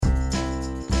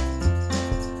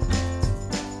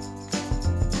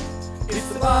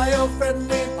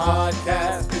bio-friendly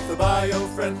podcast. It's the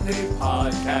bio-friendly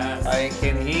podcast. I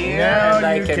can hear Now and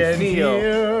I you can feel.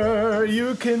 hear.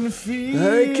 You can feel.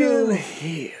 I can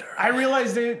hear. I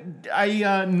realized that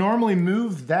I normally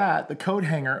move the coat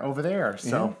hanger over there.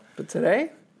 So But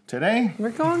today, today we're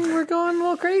going a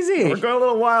little crazy. we're going a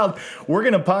little wild. We're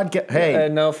gonna podcast. Hey,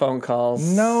 No phone calls.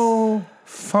 no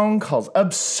phone calls.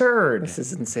 Absurd. This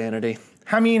is insanity.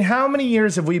 I mean, how many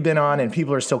years have we been on and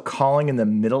people are still calling in the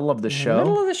middle of the show?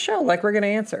 Middle of the show, like we're going to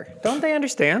answer. Don't they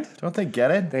understand? Don't they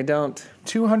get it? They don't.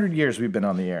 200 years we've been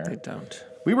on the air. They don't.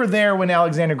 We were there when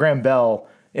Alexander Graham Bell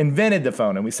invented the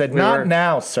phone, and we said, "Not were-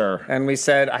 now, sir." And we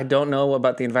said, I don't know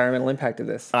about the environmental impact of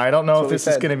this. I don't know what if we this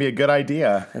is said. going to be a good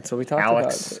idea. That's what we talked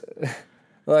Alex, about.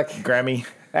 Look, Grammy,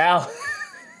 Al.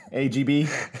 AGB,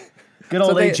 good That's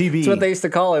old what AGB. That's what they used to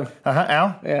call him.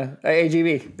 Al. Yeah,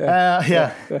 AGB.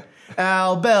 Yeah.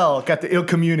 Al Bell got the ill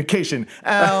communication.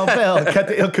 Al Bell got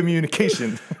the ill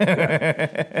communication.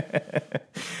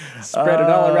 Spread it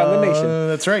all around the nation.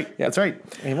 That's right. That's right.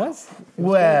 He was.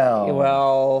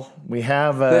 Well, we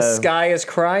have The sky is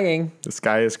crying. The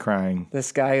sky is crying. The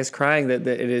sky is crying that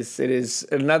it is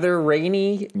another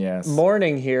rainy Yes.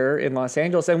 morning here in Los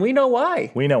Angeles, and we know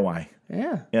why. We know why.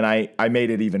 Yeah. And I made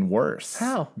it even worse.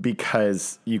 How?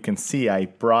 Because you can see I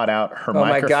brought out her Oh my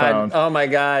microphone God. Oh my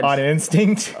God. on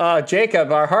instinct. Oh,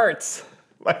 Jacob, our hearts.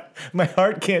 My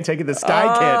heart can't take it. The sky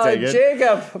can't take it.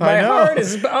 Jacob, my know. heart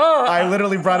is. Oh, I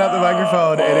literally brought out the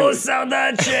microphone and it was,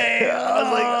 Saudace.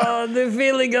 Oh, the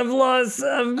feeling of loss,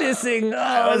 of missing. Oh,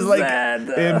 I was like, sad.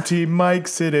 empty Mike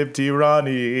Sid, empty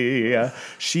Ronnie.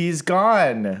 She's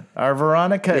gone. Our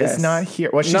Veronica Yes. is not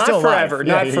here. Well, she's Not still alive. forever,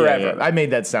 not forever. I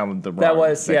made that sound the wrong. That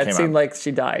was, yeah, it came seemed out. like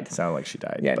she died. Sounded like she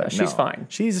died. Yeah, no, but she's fine.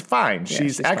 She's fine. She's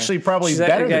she's actually fine. probably She's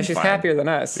better than she's fine. happier than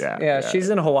us. Yeah.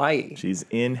 She's in Hawaii. She's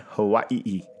in Hawaii.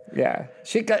 Yeah,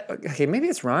 she got okay. Maybe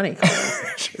it's Ronnie.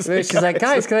 She's like,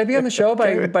 guys, can I be on the show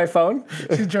by phone?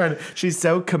 She's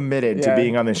so committed to Yeah.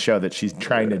 being on this show that she's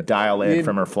trying to dial in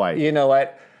from her flight. You know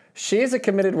what? She is a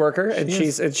committed worker, and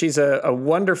she's a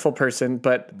wonderful person,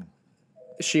 but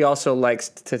she also likes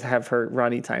to have her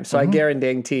Ronnie time. So I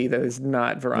guarantee that is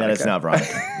not Veronica. That is not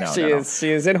Veronica. No,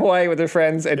 She is in Hawaii with her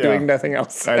friends and doing nothing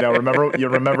else. I know. You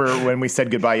remember when we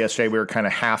said goodbye yesterday? We were kind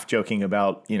of half joking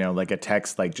about, like a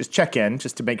text, like just check in,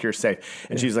 just to make sure safe.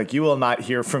 And she's like, "You will not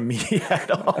hear from me at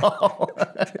all."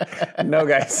 No,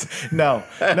 guys. No.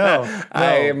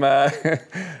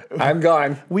 I'm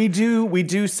gone. We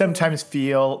do sometimes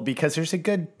feel, because there's a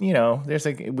good,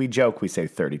 we joke, we say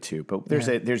 32, but there's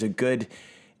a good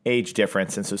age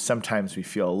difference, and so sometimes we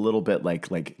feel a little bit like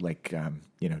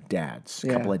dads, a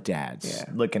couple of dads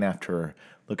looking after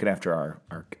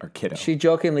our kiddo. She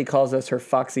jokingly calls us her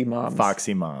foxy moms.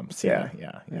 Foxy moms, yeah.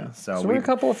 So we're a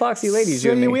couple of foxy ladies.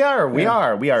 You and me. We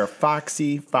are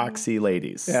foxy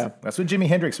ladies. Yeah. That's what Jimi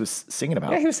Hendrix was singing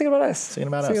about. Yeah, he was singing about us. Singing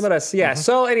about us. Yeah.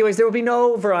 So, anyways, there will be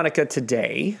no Veronica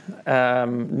today.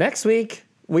 Next week,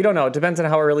 we don't know. It depends on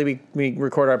how early we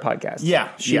record our podcast. Yeah.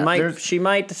 She yeah. might. She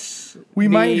might. We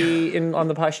be might on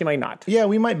the pod. She might not. Yeah,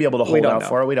 we might be able to hold don't out know.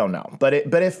 for it. We don't know. But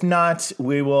if not,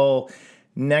 we will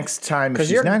next time if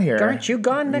she's not here. Aren't you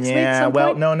gone next week? Yeah, some well,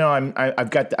 point? no, I've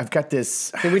got this.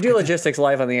 Did we do logistics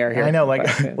live on the air here? I know,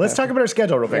 let's talk about our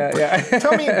schedule real quick. Yeah.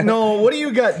 Tell me, Noel, what do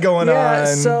you got going on?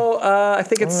 So I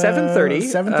think it's 7:30.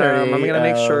 7:30. I'm going to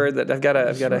make sure that I've got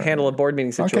to handle a board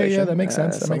meeting situation. Okay, yeah, that makes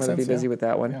sense. So I'm going to be busy with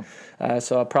that one.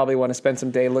 So I'll probably want to spend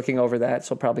some day looking over that.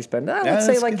 So I'll probably spend let's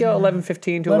say like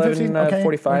 11:15 to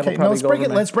 11:45. Okay.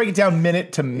 Let's break it down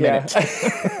minute to minute.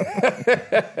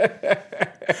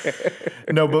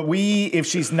 No, but if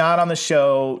she's not on the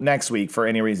show next week for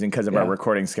any reason because of our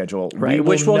recording schedule,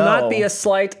 which will not be a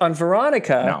slight on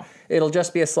Veronica. No. It'll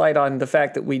just be a slight on the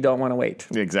fact that we don't want to wait.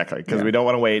 Exactly, because we don't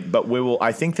want to wait. But we will.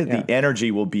 I think that the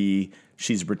energy will be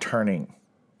she's returning.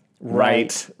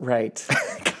 Right.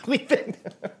 We've been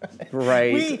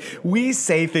we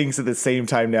say things at the same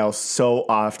time now so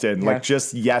often. Like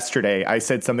just yesterday, I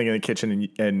said something in the kitchen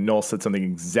and Noel said something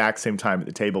exact same time at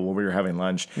the table when we were having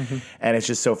lunch. And it's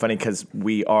just so funny because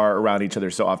we are around each other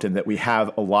so often that we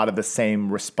have a lot of the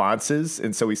same responses.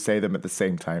 And so we say them at the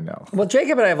same time now. Well,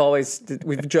 Jacob and I have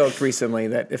we've joked recently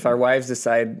that if our wives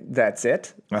decide that's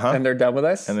it and they're done with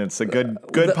us. And it's a good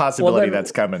possibility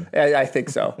that's coming. I think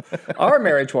so. Our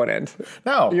marriage won't end.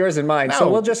 No. Yours and mine. No.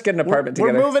 So we'll just get an apartment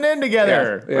together. We're moving in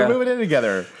together. Yeah. We're moving in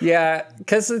together. Yeah,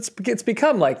 because it's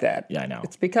become like that. Yeah, I know.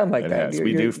 It's become like that.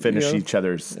 We do finish each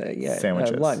other's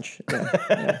sandwiches. Lunch.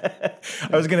 Yeah.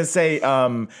 I was gonna say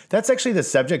that's actually the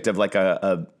subject of like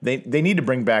they need to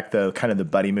bring back the kind of the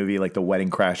buddy movie, like the Wedding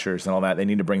Crashers and all that. They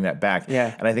need to bring that back.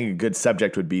 Yeah. And I think a good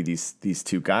subject would be these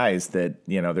two guys that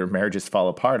their marriages fall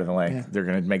apart and they're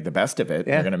gonna make the best of it.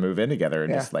 Yeah. They're gonna move in together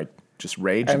and just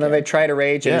rage. And then they try to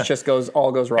rage, and it just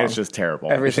all goes wrong. It's just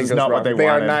terrible. Everything goes not wrong. what they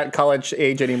are wanted. not college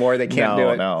age anymore. They can't do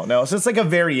it. No. So it's like a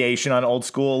variation on Old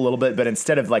School a little bit, but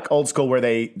instead of like Old School where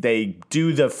they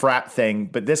do the frat thing,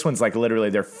 but this one's like literally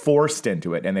they're forced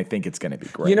into it and they think it's going to be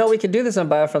great. We could do this on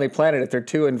Biofriendly Planet if they're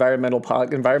two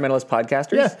environmentalist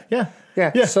podcasters. Yeah.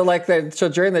 So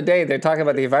during the day they're talking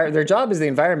about the environment. Their job is the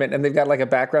environment, and they've got like a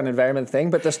background environment thing.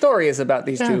 But the story is about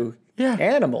these two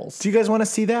animals. Do you guys want to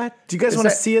see that? Do you guys want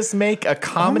to see us make a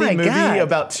comedy movie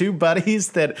about two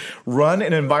buddies that run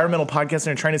an environmental podcast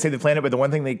and are trying to save the planet, but the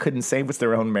one thing they couldn't save was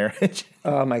their own marriage?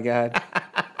 Oh my God,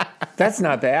 that's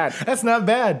not bad. That's not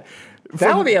bad.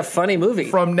 That would be a funny movie.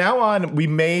 From now on, we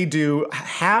may do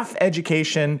half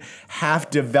education, half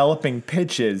developing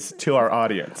pitches to our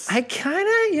audience. I kind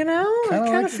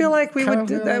of feel like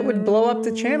that would blow up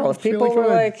the channel if people were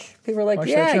like,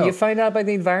 you find out about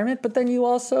the environment, but then you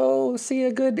also see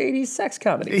a good 80s sex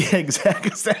comedy. Yeah,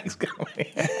 exactly, sex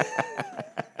comedy.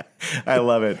 I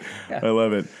love it. Yeah. I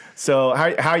love it. So,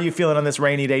 how are you feeling on this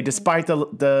rainy day, despite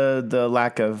the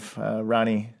lack of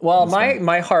Ronnie? Well,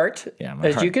 my heart,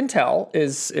 as you can tell,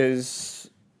 is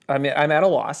I'm at a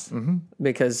loss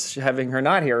because having her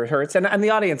not here hurts, and the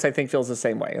audience I think feels the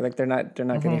same way. Like they're not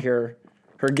going to hear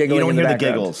her giggling. You don't in hear the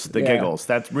giggles. The giggles.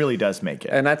 That really does make it,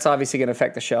 and that's obviously going to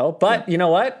affect the show. But you know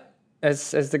what?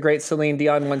 As the great Celine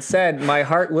Dion once said, "My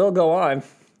heart will go on."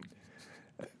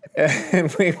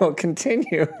 And we will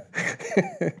continue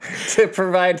to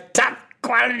provide top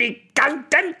quality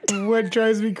content. What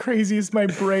drives me crazy is my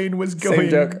brain was going. Same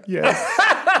joke. Yes.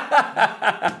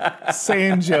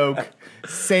 Same joke.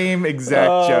 Same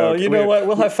exact joke. You know what?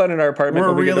 We'll have fun in our apartment.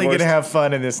 We're really going to have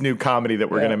fun in this new comedy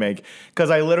that we're going to make. Because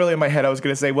I literally in my head, I was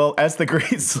going to say, well, as the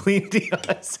great Celine Dion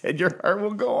said, your heart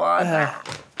will go on.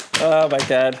 Oh, my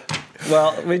God.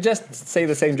 Well, we just say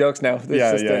the same jokes now.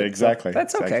 Exactly. So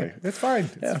that's okay. It's fine.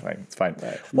 It's fine.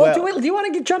 Right. Well, do you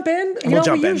want to jump in?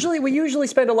 We usually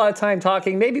spend a lot of time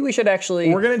talking. Maybe we should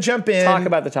actually. We're gonna jump in. Talk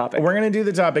about the topic. We're gonna do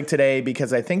the topic today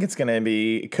because I think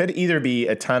it could either be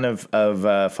a ton of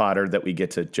fodder that we get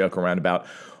to joke around about,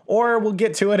 or we'll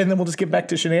get to it and then we'll just get back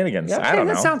to shenanigans. Yeah, I don't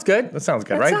know. That sounds good. That sounds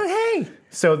good, right? Hey.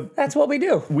 So that's what we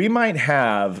do. We might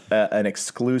have an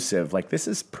exclusive. Like this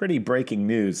is pretty breaking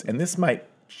news, and this might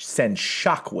send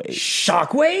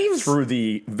shockwaves through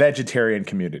the vegetarian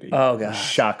community. Oh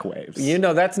gosh, shockwaves.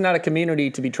 That's not a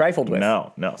community to be trifled with.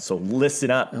 No. So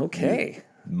listen up. Okay.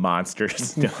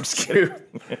 Monsters. No, I'm just kidding.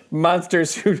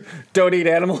 Monsters who don't eat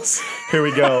animals. Here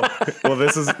we go. Well,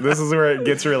 this is where it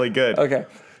gets really good. Okay.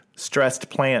 Stressed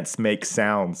plants make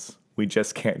sounds. We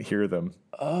just can't hear them.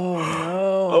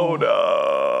 Oh no.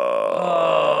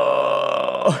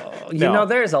 Oh no.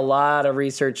 There's a lot of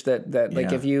research that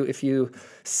if you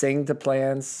sing to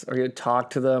plants or you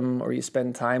talk to them or you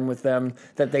spend time with them,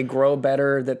 that they grow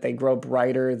better, that they grow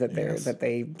brighter, that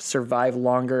they survive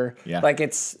longer. Yeah.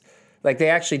 Like they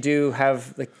actually do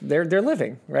have they're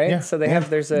living, right? Yeah. So there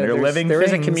is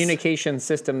a communication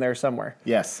system there somewhere.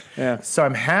 Yes. Yeah. So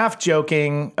I'm half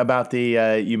joking about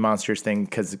the you monsters thing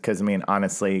because I mean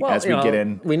honestly, as we get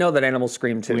in, we know that animals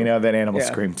scream too.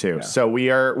 Yeah. So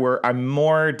I'm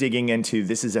more digging into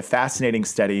this is a fascinating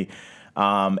study,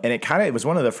 and it was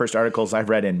one of the first articles I've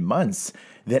read in months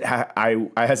that I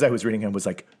as I was reading it was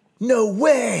like, no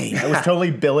way! I was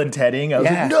totally Bill and Tedding. I was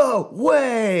like, no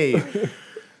way!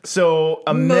 So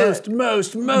most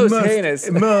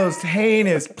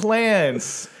heinous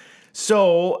plants.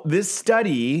 So this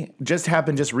study just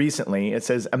happened just recently. It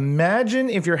says, imagine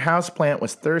if your houseplant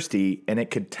was thirsty and it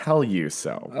could tell you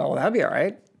so. Oh, that'd be all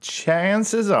right.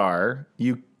 Chances are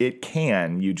you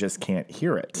just can't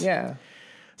hear it. Yeah.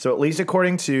 So at least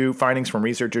according to findings from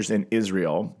researchers in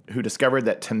Israel who discovered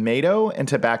that tomato and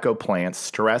tobacco plants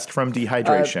stressed from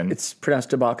dehydration. It's pronounced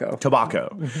tobacco.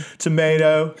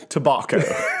 Tomato, tobacco.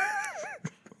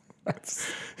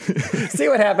 See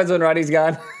what happens when Roddy's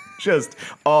gone? Just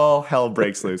all hell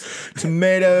breaks loose.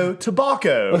 Tomato,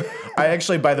 tobacco. I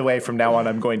actually, by the way, from now on,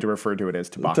 I'm going to refer to it as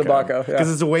tobacco. Tobacco,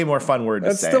 because it's a way more fun word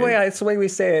to say. That's the way we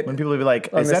say it. When people will be like,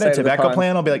 is that a tobacco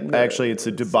plant? I'll be like, actually, it's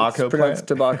a tobacco plant.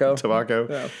 Tobacco. Tobacco.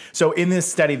 Yeah. So in this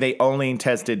study, they only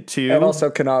tested two. And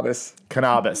also cannabis.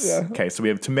 Cannabis. Yeah. Okay, so we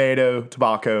have tomato,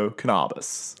 tobacco,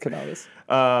 cannabis.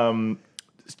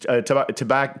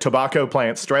 tobacco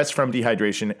plants stressed from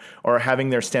dehydration or having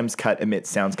their stems cut emit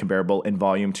sounds comparable in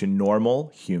volume to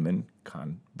normal human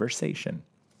conversation.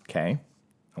 Okay?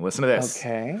 Now listen to this.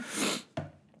 Okay.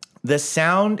 The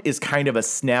sound is kind of a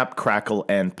snap, crackle,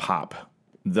 and pop,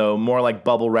 though more like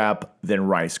bubble wrap than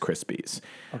Rice Krispies,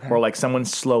 or like someone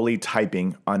slowly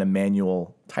typing on a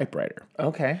manual typewriter.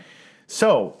 Okay.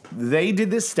 So they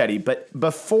did this study, but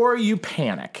before you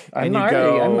panic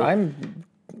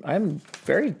I'm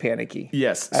very panicky.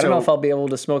 Yes. I don't know if I'll be able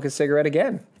to smoke a cigarette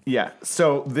again. Yeah.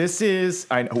 So this is,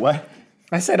 I know what?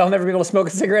 I said I'll never be able to smoke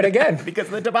a cigarette again. Because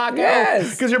of the tobacco.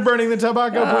 Yes. Because you're burning the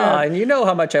tobacco plant. And you know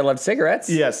how much I love cigarettes.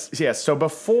 Yes. So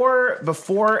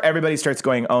before everybody starts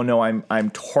going, oh no,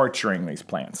 I'm torturing these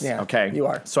plants. Yeah. Okay. You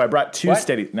are. So I brought two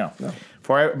studies. No.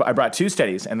 I brought two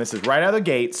studies, and this is right out of the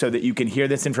gate so that you can hear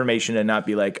this information and not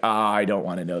be like, I don't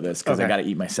want to know this because I got to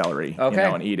eat my celery,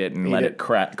 and eat it and let it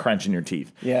crunch in your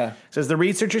teeth. Yeah. It says the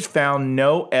researchers found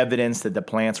no evidence that the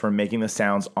plants were making the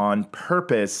sounds on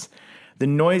purpose. The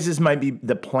noises might be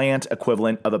the plant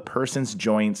equivalent of a person's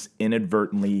joints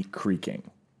inadvertently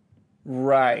creaking.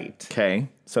 Right. Okay.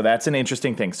 So that's an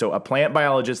interesting thing. So a plant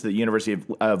biologist at the University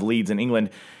of Leeds in England,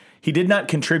 he did not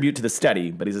contribute to the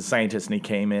study, but he's a scientist, and he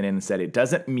came in and said it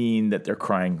doesn't mean that they're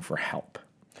crying for help.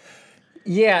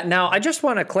 Yeah. Now, I just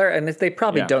want to clarify, and they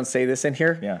probably don't say this in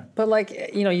here. Yeah. But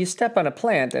you step on a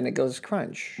plant and it goes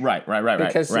crunch. Right.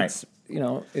 Because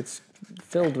it's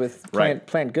filled with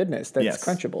plant goodness that's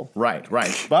crunchable.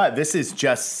 Right. But this is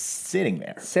just sitting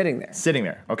there. Sitting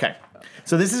there. Okay.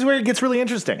 So this is where it gets really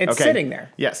interesting. It's sitting there.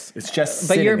 Yes, it's just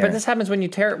sitting there. But this happens when you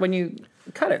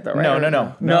cut it, though,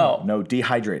 right? No,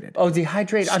 dehydrated. Oh,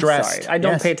 dehydrated. Stressed. I'm sorry. I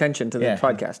don't pay attention to the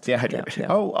podcast. Dehydrated. Yeah.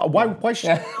 Oh, why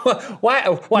should? Why?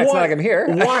 It's not like I'm here.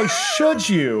 Why should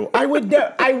you? I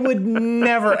would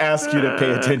never ask you to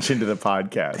pay attention to the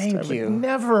podcast. Thank you.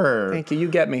 Never. Thank you. You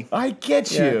get me. I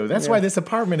get you. That's why this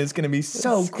apartment is going to be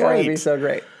so great. It's going to be so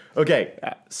great. Okay,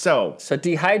 so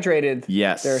dehydrated.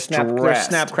 Yes, they're snap,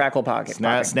 crackle, popping.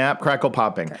 Snap, crackle,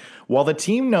 popping. Okay. While the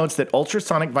team notes that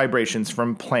ultrasonic vibrations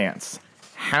from plants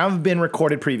have been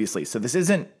recorded previously, so this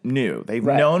isn't new. They've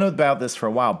known about this for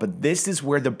a while, but this is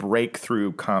where the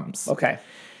breakthrough comes. Okay,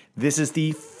 this is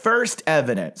the first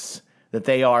evidence that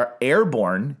they are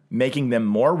airborne, making them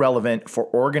more relevant for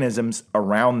organisms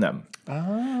around them.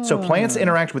 Oh. So plants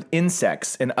interact with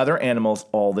insects and other animals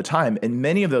all the time, and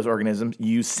many of those organisms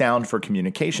use sound for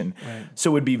communication. Right. So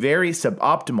it would be very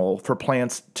suboptimal for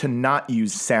plants to not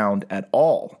use sound at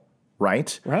all,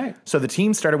 right? Right. So the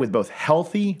team started with both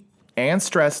healthy and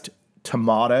stressed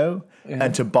tomato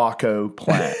and tobacco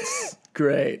plants.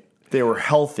 Great. They were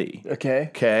healthy.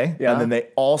 Okay. Yeah. And then they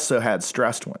also had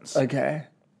stressed ones. Okay.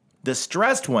 The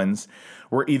stressed ones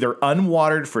were either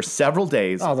unwatered for several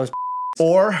days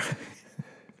or...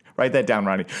 Write that down,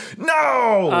 Ronnie. No!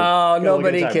 Oh,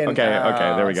 nobody can... Okay,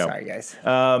 there we go. Sorry, guys.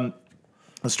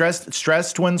 The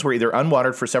stressed ones were either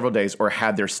unwatered for several days or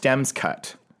had their stems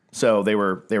cut. So they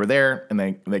were there, and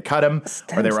they cut them,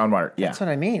 or they were unwatered. Yeah. That's what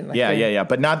I mean. Like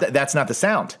But that's not the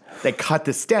sound. They cut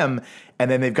the stem,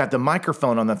 and then they've got the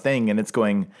microphone on the thing, and it's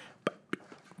going...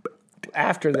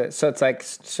 After this. So it's like,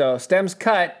 stem's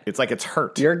cut. It's like it's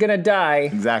hurt. You're going to die.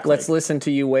 Exactly. Let's listen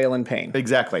to you wail in pain.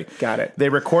 Exactly. Got it. They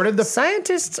recorded the...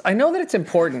 Scientists, I know that it's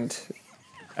important.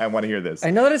 I want to hear this. I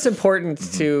know that it's important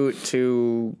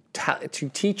to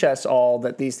teach us all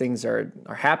that these things are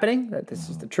happening, that this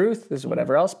is the truth, this is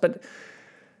whatever else. But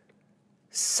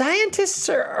scientists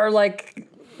are like,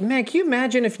 man, can you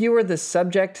imagine if you were the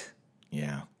subject?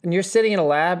 Yeah. And you're sitting in a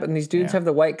lab, and these dudes have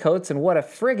the white coats, and what a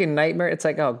friggin' nightmare! It's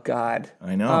like, oh god,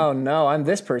 I know. Oh no, I'm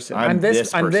this person. I'm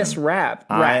this rat.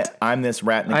 I'm this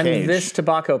rat in a cage. I'm this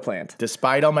tobacco plant.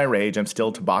 Despite all my rage, I'm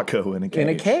still tobacco in a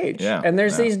cage. Yeah. And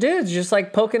there's these dudes just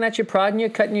like poking at you, prodding you,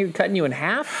 cutting you in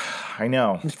half. I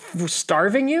know.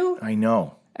 Starving you. I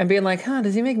know. And being like,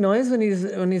 does he make noise when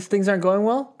these things aren't going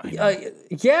well?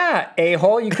 Yeah,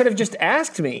 a-hole. You could have just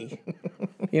asked me.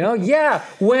 Yeah,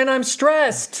 when I'm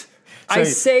stressed. I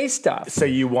say stuff. So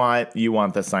you want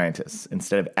the scientists,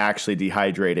 instead of actually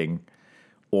dehydrating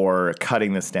or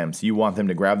cutting the stems, you want them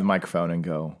to grab the microphone and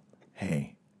go,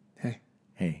 hey,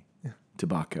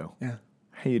 tobacco. Yeah.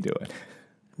 How you doing?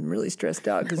 I'm really stressed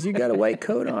out because you got a white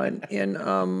coat on, and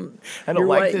I don't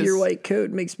like this. Your white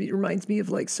coat reminds me of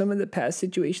like some of the past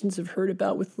situations I've heard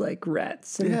about with like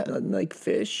rats and like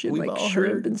fish and like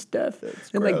shrimp and stuff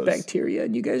and like bacteria.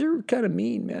 And you guys are kind of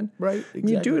mean, man. Right. Exactly. And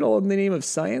you do it all in the name of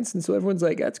science, and so everyone's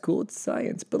like, "That's cool, it's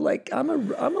science." But like, I'm a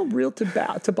real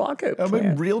tobacco plant. I'm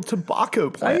a real tobacco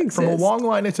plant from a long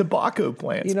line of tobacco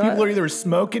plants. People are either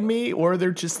smoking me or they're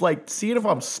just like seeing if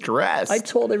I'm stressed. I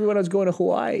told everyone I was going to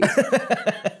Hawaii.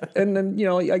 and then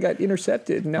I got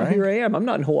intercepted, and now here I am. I'm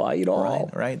not in Hawaii at all.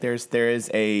 Right. There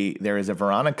is a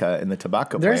Veronica in the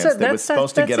tobacco plants that was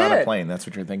supposed to get on a plane. That's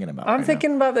what you're thinking about. I'm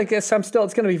thinking about. I guess it's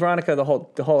going to be Veronica the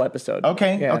whole episode.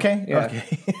 Okay.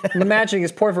 I'm imagining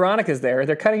as poor Veronica's there.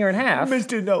 They're cutting her in half.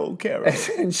 Mr. No, Carol.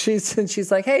 and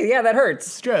she's like, hey, yeah, that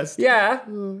hurts. Stressed. Yeah,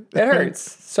 it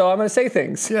hurts. So I'm going to say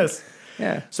things. Yes.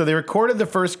 Yeah. So they recorded the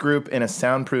first group in a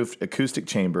soundproofed acoustic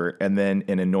chamber and then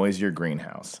in a noisier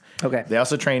greenhouse. Okay. They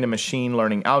also trained a machine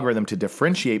learning algorithm to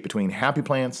differentiate between happy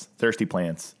plants, thirsty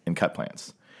plants, and cut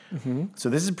plants. Mm-hmm. So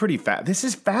this is pretty This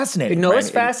is fascinating. No, it's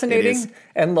fascinating. It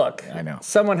and look, I know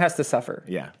someone has to suffer.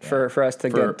 For us to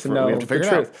get to know the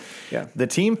truth. Yeah. The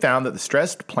team found that the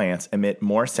stressed plants emit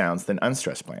more sounds than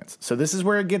unstressed plants. So this is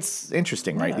where it gets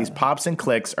interesting, right? These pops and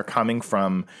clicks are coming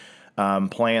from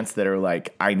plants that are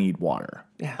like, I need water.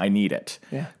 Yeah. I need it.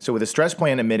 Yeah. So with a stress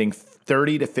plant emitting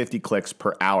 30 to 50 clicks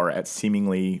per hour at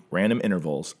seemingly random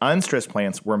intervals, unstressed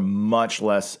plants were much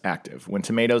less active. When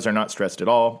tomatoes are not stressed at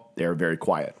all, they're very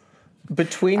quiet.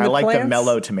 Between the plants? I like the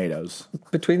mellow tomatoes.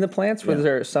 Between the plants? Were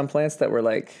there some plants that were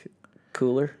like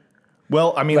cooler?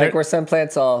 Well, I mean, like where some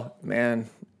plants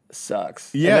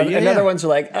sucks. Yeah, and other ones are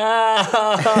like, Definitely.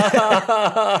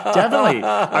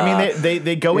 I mean,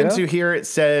 they go into here, it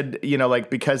said,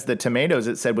 like because the tomatoes,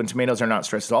 it said when tomatoes are not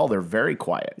stressed at all, they're very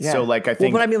quiet. Yeah. So like I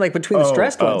think. Well, but I mean like between the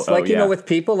stressed ones, with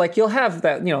people, like you'll have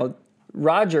that,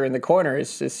 Roger in the corner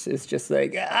is just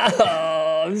like,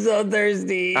 I'm so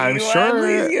thirsty. I'm sure.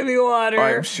 Please give me water.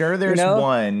 I'm sure there's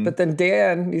one. But then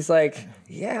Dan, he's like,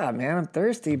 yeah, man, I'm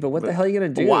thirsty, but what the hell are you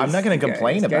going to do? Well, I'm not going to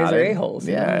complain about guys it. Are a-holes.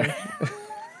 Yeah.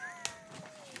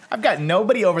 I've got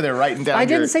nobody over there writing down. I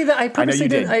didn't say that. I purposely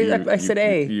didn't. I said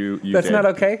A. That's did. not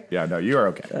okay? Yeah, no, you're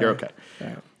okay. You're okay.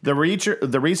 The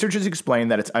researchers explain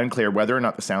that it's unclear whether or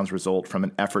not the sounds result from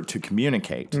an effort to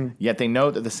communicate, yet they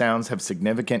note that the sounds have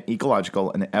significant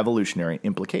ecological and evolutionary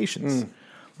implications.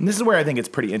 And this is where I think it's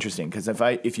pretty interesting, because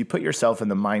if you put yourself in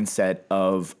the mindset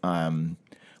of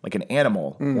like an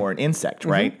animal or an insect,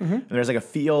 right? And there's like a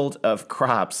field of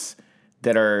crops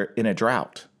that are in a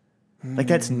drought. Like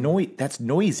that's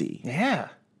noisy. Yeah.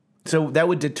 So that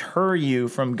would deter you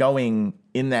from going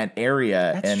in that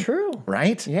area. That's true.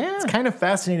 Right? Yeah. It's kind of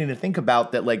fascinating to think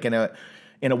about that, like in a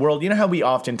world, how we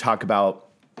often talk about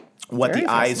what the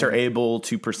eyes are able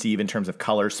to perceive in terms of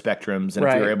color spectrums, and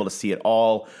if we were able to see it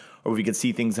all, or if we could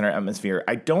see things in our atmosphere.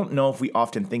 I don't know if we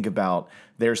often think about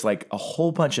there's like a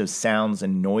whole bunch of sounds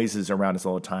and noises around us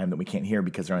all the time that we can't hear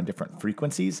because they're on different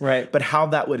frequencies. Right. But how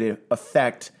that would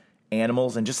affect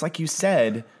animals, and just like you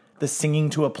said, the singing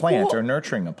to a plant or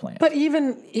nurturing a plant. But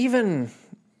even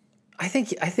I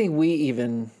think we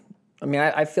even, I mean,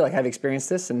 I feel like I've experienced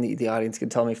this, and the audience can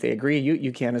tell me if they agree.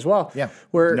 You can as well. Yeah.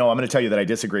 No, I'm going to tell you that I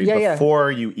disagree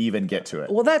before you even get to it.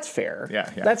 Well, that's fair. Yeah.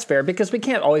 That's fair, because we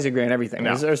can't always agree on everything.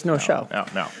 No, there's no show.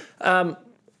 No.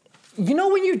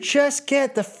 When you just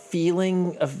get the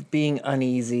feeling of being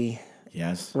uneasy.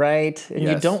 Yes. Right? And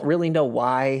you don't really know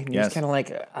why. And you're just kind of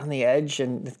like on the edge,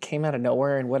 and it came out of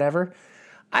nowhere and whatever.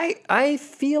 I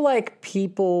feel like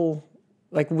people,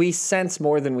 like we sense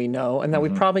more than we know, and that we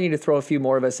probably need to throw a few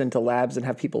more of us into labs and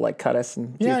have people like cut us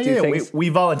and do things. We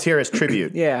volunteer as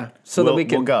tribute. So that we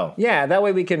can we'll go. Yeah, that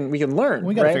way we can learn.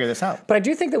 We got to figure this out. But I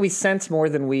do think that we sense more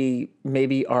than we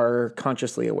maybe are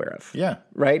consciously aware of. Yeah.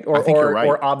 Right? I think you're right.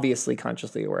 Or obviously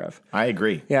consciously aware of. I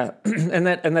agree. Yeah. and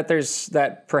that there's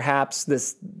that perhaps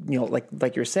this,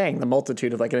 like you're saying, the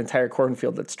multitude of like an entire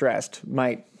cornfield that's stressed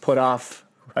might put off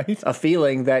a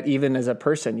feeling that even as a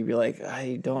person you'd be like,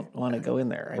 I don't want to go in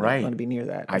there. I don't want to be near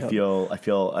that. I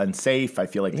feel unsafe. I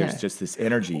feel like there's just this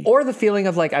energy. Or the feeling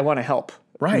of like I want to help.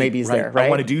 Maybe is there. Right? I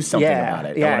want to do something about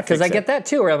it. Yeah, because I get that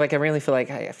too, where I'm like, I really feel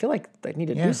like I need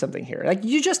to do something here. Like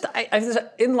you just,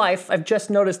 in life, I've just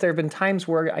noticed there have been times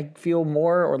where I feel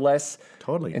more or less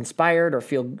inspired, or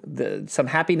feel some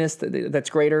happiness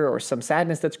that's greater, or some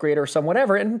sadness that's greater, or some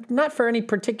whatever, and not for any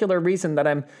particular reason that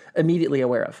I'm immediately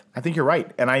aware of. I think you're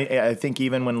right, and I think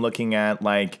even when looking at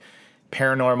like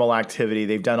paranormal activity,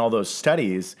 they've done all those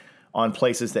studies on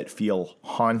places that feel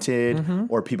haunted,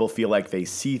 or people feel like they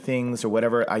see things or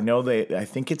whatever. I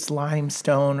think it's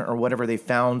limestone or whatever. They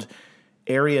found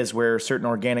areas where certain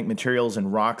organic materials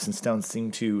and rocks and stones seem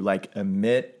to like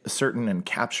emit certain and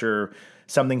capture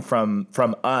something from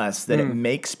us that it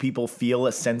makes people feel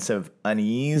a sense of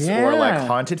unease or like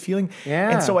haunted feeling. Yeah.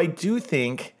 And so I do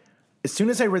think as soon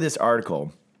as I read this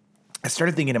article, I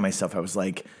started thinking to myself, I was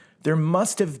like, there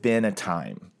must have been a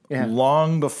time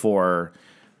long before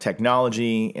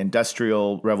technology,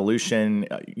 industrial revolution,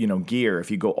 gear.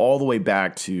 If you go all the way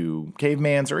back to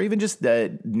cavemans, or even just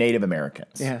the Native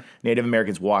Americans,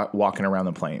 walking around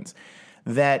the plains,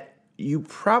 that you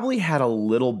probably had a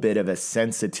little bit of a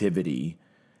sensitivity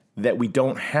that we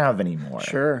don't have anymore.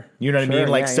 Sure. You know what I mean?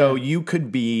 Like, you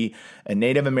could be a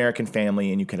Native American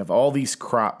family and you could have all these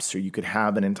crops, or you could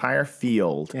have an entire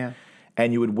field. Yeah.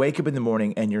 And you would wake up in the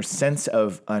morning and your sense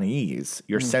of unease,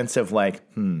 your sense of like,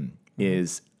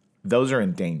 is those are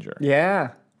in danger.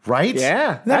 Yeah. Right?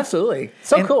 Yeah, absolutely.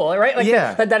 So cool, right? Like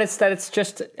that it's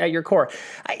just at your core.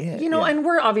 And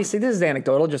we're obviously, this is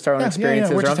anecdotal, just our own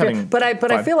experiences. We're just having but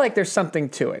I feel like there's something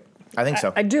to it. I think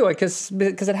so. I do it because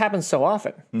it happens so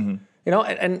often. Mm-hmm. You know,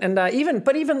 and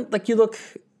even like you look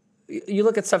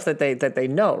at stuff that they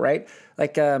know, right?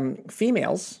 Like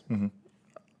females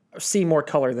see more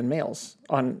color than males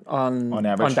on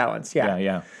average, on balance.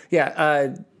 Yeah.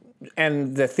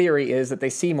 And the theory is that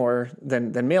they see more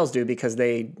than males do because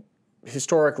they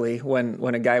historically,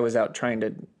 when a guy was out trying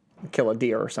to kill a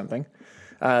deer or something,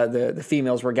 the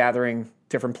females were gathering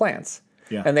different plants.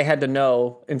 Yeah. And they had to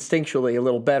know instinctually a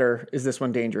little better, is this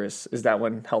one dangerous? Is that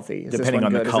one healthy? Is Depending this one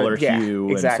on good? the color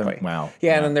hue. Exactly. Wow.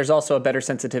 Yeah, and then there's also a better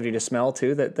sensitivity to smell,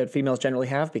 too, that females generally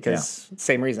have because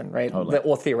same reason, right? Totally.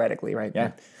 Well, theoretically, right?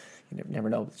 Yeah. You never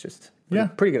know. It's just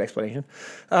pretty good explanation.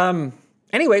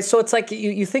 Anyway, so it's like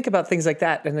you think about things like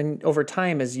that, and then over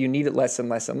time, as you need it less and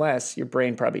less and less, your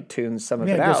brain probably tunes some of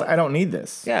it out. I don't need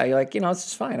this. Yeah, you're like, it's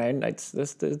just fine.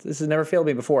 This has never failed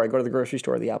me before. I go to the grocery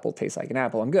store, the apple tastes like an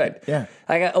apple. I'm good. Yeah.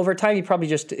 Over time, you probably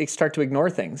just start to ignore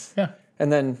things. Yeah.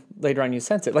 And then later on, you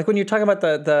sense it. Like when you're talking about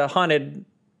the haunted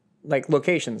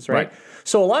locations, right?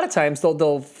 So a lot of times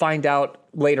they'll find out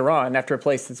later on after a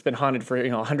place that's been haunted for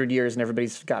 100 years and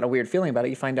everybody's got a weird feeling about it.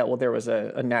 You find out, well, there was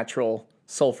a natural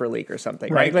sulfur leak or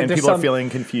something, right? Like and people are feeling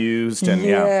confused, and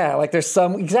like there's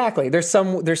some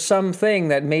something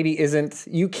that maybe isn't,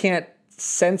 you can't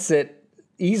sense it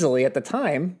easily at the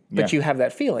time, but you have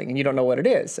that feeling and you don't know what it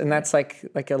is, and that's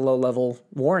like a low level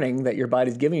warning that your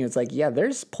body's giving you. It's like,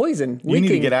 there's poison. You need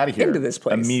to get out of here into this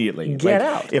place immediately. Get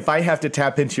out. If I have to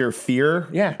tap into your fear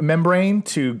membrane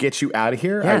to get you out of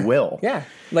here, I will. Yeah,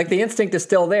 like the instinct is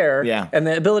still there. Yeah, and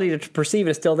the ability to perceive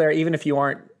it is still there, even if you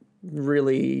aren't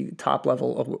really top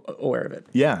level aware of it.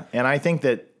 Yeah, and I think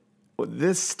that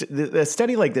a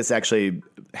study like this actually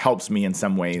helps me in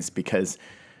some ways because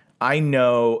I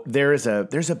know there's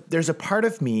a part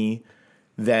of me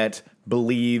that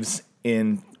believes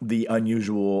in the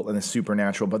unusual and the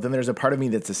supernatural, but then there's a part of me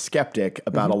that's a skeptic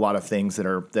about a lot of things that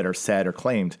are said or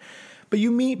claimed. But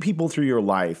you meet people through your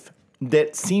life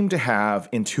that seem to have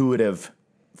intuitive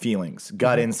feelings,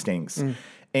 gut instincts,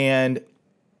 and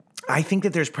I think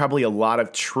that there's probably a lot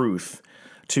of truth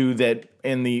to that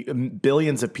in the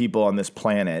billions of people on this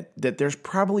planet, that there's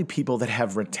probably people that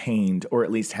have retained or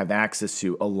at least have access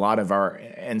to a lot of our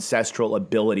ancestral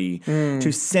ability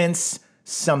to sense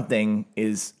something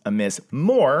is amiss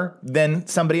more than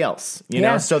somebody else, you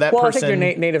know? So that person... I think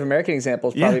your Native American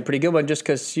example is probably a pretty good one just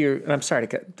because you're... And I'm sorry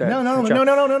to cut... No.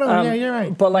 Yeah, you're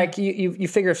right. But like you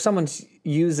figure if someone's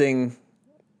using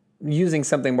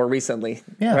something more recently,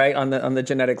 right, on the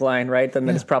genetic line, right, then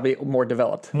it's probably more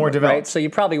developed. Right? So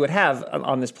you probably would have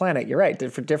on this planet, you're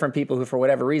right, for different people who, for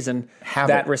whatever reason, have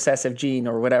that recessive gene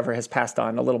or whatever has passed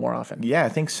on a little more often. Yeah, I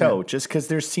think so. Just because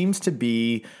there seems to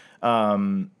be...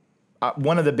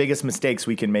 one of the biggest mistakes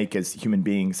we can make as human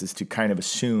beings is to kind of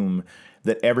assume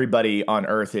that everybody on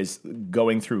Earth is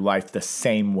going through life the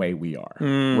same way we are,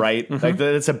 right? Like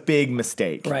that's a big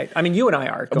mistake. Right. I mean, you and I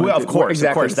are. Of course.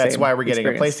 That's why we're getting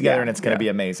a place together, and it's going to be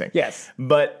amazing. Yes.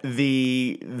 But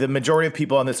the majority of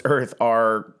people on this Earth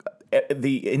are,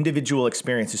 the individual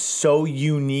experience is so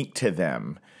unique to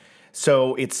them.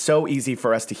 So it's so easy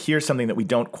for us to hear something that we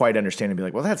don't quite understand and be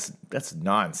like, well, that's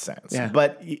nonsense. Yeah.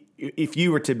 But if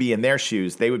you were to be in their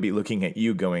shoes, they would be looking at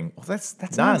you going, well, that's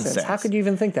nonsense. How could you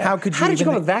even think that? How did you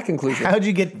come to that conclusion? How did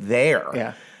you get there?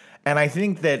 Yeah. And I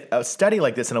think that a study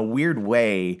like this, in a weird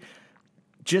way,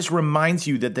 just reminds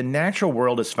you that the natural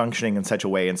world is functioning in such a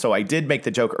way. And so I did make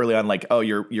the joke early on, like, oh,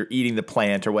 you're eating the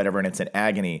plant or whatever, and it's in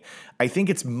agony. I think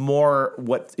it's more,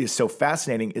 what is so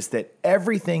fascinating is that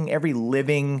every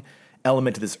living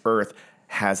element of this earth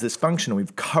has this function.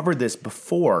 We've covered this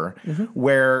before,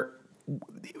 where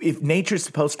if nature's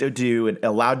supposed to do and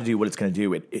allowed to do what it's going to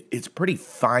do, it's a pretty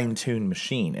fine-tuned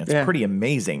machine. It's pretty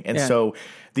amazing. And so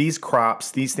these crops,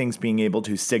 these things being able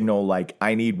to signal like,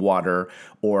 I need water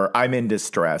or I'm in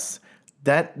distress,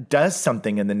 that does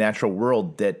something in the natural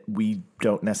world that we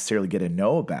don't necessarily get to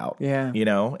know about. Yeah. You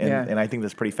know? And I think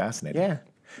that's pretty fascinating. Yeah.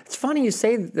 It's funny you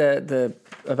say the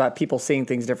about people seeing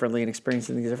things differently and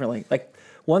experiencing things differently. Like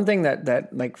one thing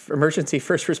that like emergency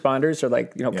first responders or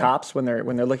like cops when they're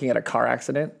looking at a car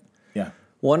accident. Yeah.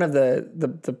 One of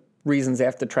the reasons they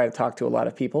have to try to talk to a lot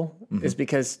of people is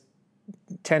because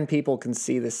 10 people can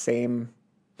see the same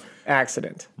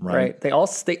accident, right? They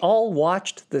all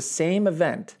watched the same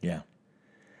event. Yeah.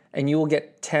 And you will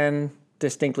get 10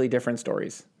 distinctly different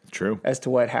stories. True. As to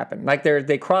what happened. Like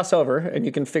they cross over and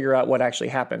you can figure out what actually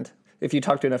happened if you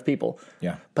talk to enough people.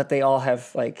 Yeah. But they all have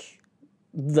like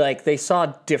they saw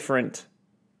different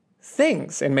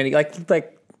things in many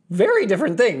like very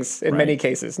different things in many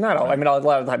cases. Not all. I mean, a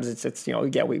lot of times it's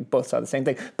we both saw the same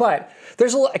thing. But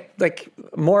there's a lot, like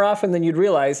more often than you'd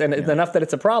realize, and enough that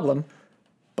it's a problem.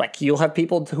 Like you'll have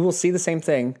people who will see the same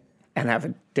thing and have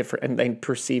a different, and they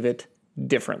perceive it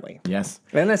differently. Yes.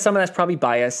 And then some of that's probably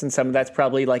bias, and some of that's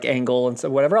probably like angle and so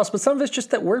whatever else. But some of it's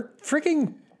just that we're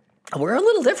a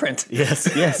little different.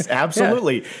 Yes,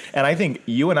 absolutely. And I think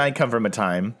you and I come from a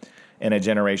time in a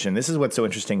generation. This is what's so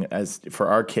interesting as for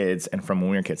our kids and from when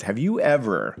we were kids. Have you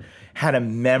ever had a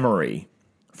memory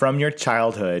from your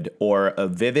childhood or a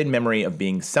vivid memory of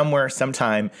being somewhere,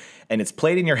 sometime, and it's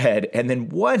played in your head, and then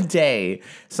one day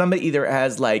somebody either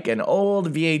has like an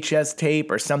old VHS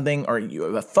tape or something, or you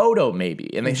have a photo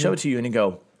maybe, and they show it to you and you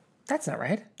go, that's not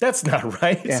right. That's not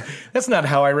right. Yeah. That's not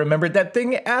how I remembered that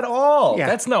thing at all. Yeah.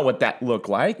 That's not what that looked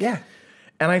like. Yeah.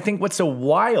 And I think what's so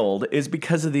wild is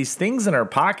because of these things in our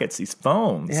pockets, these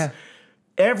phones,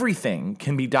 everything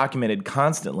can be documented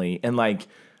constantly. And like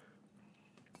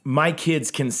my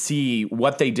kids can see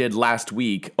what they did last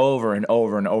week over and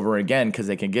over and over again because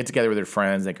they can get together with their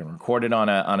friends, they can record it on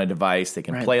a device, they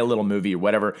can play a little movie or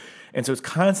whatever. And so it's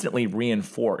constantly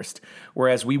reinforced.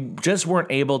 Whereas we just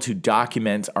weren't able to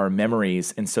document our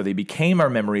memories, and so they became our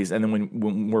memories. And then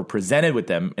when we're presented with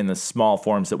them in the small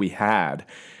forms that we had,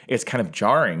 it's kind of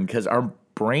jarring because our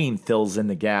brain fills in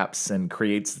the gaps and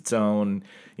creates its own,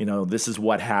 this is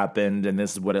what happened and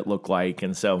this is what it looked like.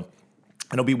 And so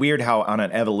it'll be weird how on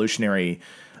an evolutionary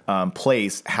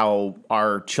place, how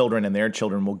our children and their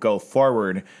children will go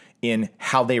forward in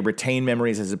how they retain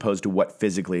memories as opposed to what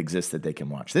physically exists that they can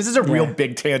watch. This is a real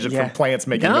big tangent from plants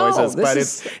making noises, but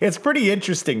it's pretty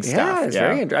interesting stuff. Yeah, it's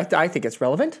very interesting. I think it's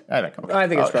relevant. I think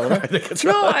it's relevant. I think it's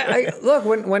relevant. Look,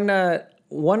 when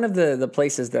one of the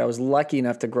places that I was lucky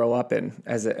enough to grow up in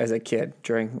as a kid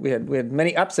we had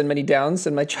many ups and many downs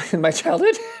in my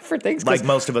childhood for things like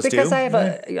most of us because I have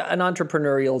an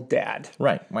entrepreneurial dad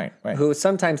right who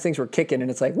sometimes things were kicking and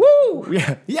it's like woo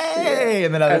yay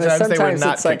and then other times they were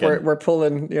not it's kicking. Like we're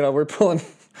pulling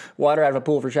water out of a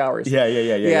pool for showers.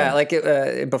 Yeah. Like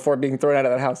before being thrown out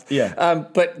of that house. Yeah.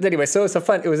 But anyway, so it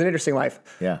was an interesting life.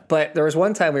 Yeah. But there was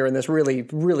one time we were in this really,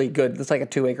 really good, it's like a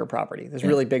 2-acre property, this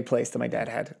really big place that my dad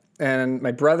had. And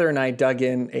my brother and I dug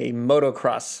in a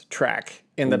motocross track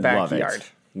in the backyard.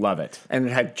 Love it. And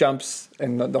it had jumps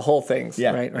and the whole things.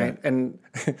 Yeah. Right.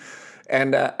 Yeah.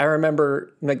 And I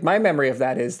remember, like, my memory of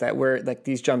that is that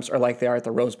these jumps are like they are at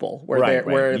the Rose Bowl,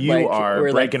 where you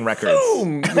are breaking records.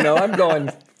 Boom! I'm going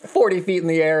 40 feet in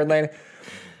the air and landing.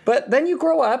 But then you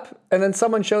grow up, and then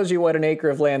someone shows you what an acre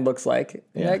of land looks like.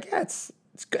 And you're like, it's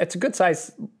a good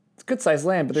size. It's good sized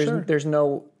land, but there's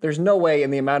no way in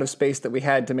the amount of space that we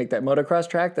had to make that motocross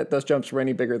track that those jumps were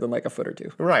any bigger than like a foot or two.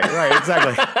 Right,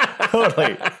 exactly.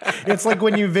 Totally. It's like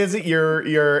when you visit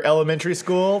your elementary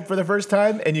school for the first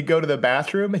time and you go to the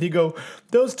bathroom and you go,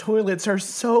 those toilets are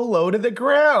so low to the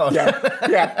ground.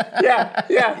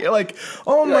 Yeah. You're like,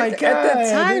 oh my God. At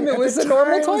that time, it was a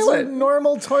normal toilet. It was a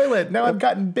normal toilet. Now I've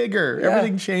gotten bigger. Yeah.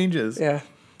 Everything changes. Yeah.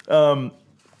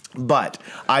 But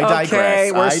I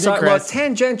digress. Okay, we're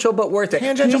tangential, but worth it.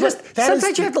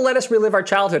 Sometimes you have to let us relive our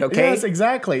childhood, okay? Yes,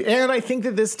 exactly. And I think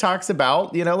that this talks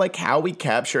about, like how we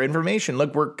capture information.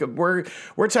 Look,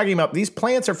 we're talking about these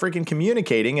plants are freaking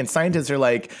communicating, and scientists are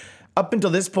like, up until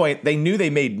this point, they knew they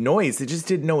made noise. They just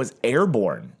didn't know it was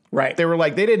airborne. Right. They were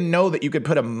like, they didn't know that you could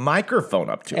put a microphone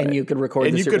up to it. And you could record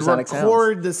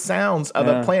the sounds of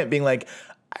a plant being like,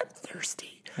 I'm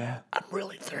thirsty. Yeah. I'm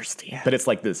really thirsty. Yeah. But it's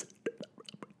like this.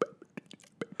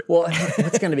 Well,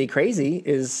 what's going to be crazy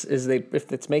is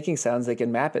if it's making sounds, they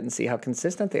can map it and see how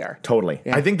consistent they are. Totally.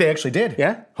 Yeah. I think they actually did.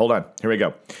 Yeah? Hold on. Here we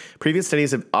go. Previous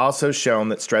studies have also shown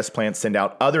that stress plants send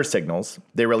out other signals.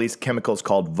 They release chemicals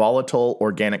called volatile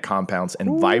organic compounds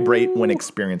and vibrate when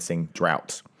experiencing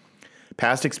drought.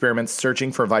 Past experiments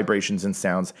searching for vibrations and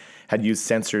sounds had used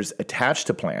sensors attached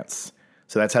to plants.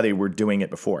 So that's how they were doing it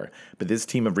before. But this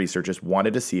team of researchers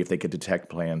wanted to see if they could detect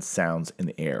plant sounds in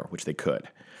the air, which they could.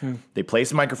 They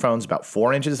placed microphones about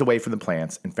 4 inches away from the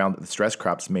plants and found that the stressed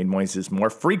crops made noises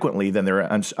more frequently than their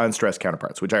unstressed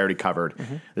counterparts, which I already covered. This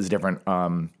is a different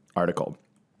article.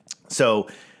 So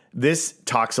this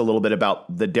talks a little bit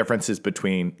about the differences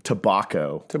between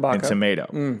tobacco. and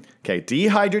tomato. Okay,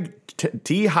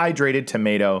 dehydrated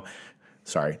tomato.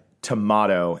 Sorry.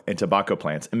 tomato, and tobacco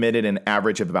plants emitted an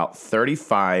average of about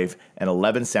 35 and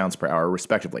 11 sounds per hour,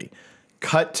 respectively.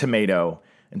 Cut tomato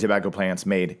and tobacco plants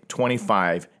made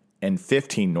 25 and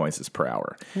 15 noises per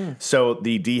hour. So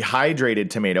the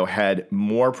dehydrated tomato had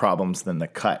more problems than the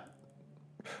cut.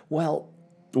 Well,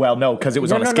 no, because it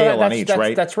was on a scale on each,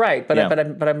 right? That's right. But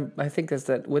I think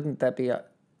wouldn't that be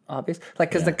obvious?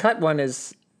 Like, because the cut one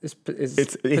is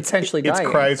potentially dying. Its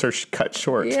cries are cut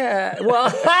short. Yeah,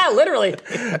 well, literally.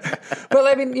 But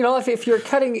I mean, if you're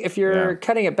cutting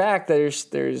it back,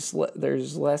 there's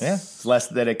less. Yeah, it's less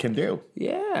that it can do.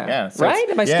 Yeah. So right?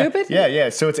 Am I stupid? Yeah.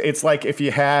 So it's like if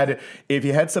you had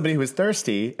somebody who was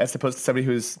thirsty as opposed to somebody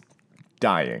who's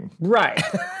dying. Right.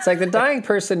 It's like the dying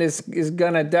person is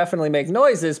gonna definitely make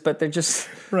noises, but they're just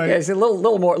right. Yeah, it's a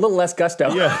little less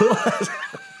gusto. Yeah.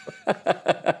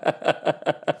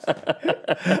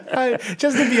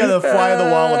 Just to be on the fly on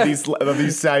the wall of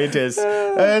these scientists,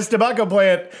 this tobacco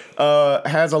plant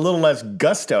has a little less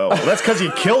gusto. Well, that's because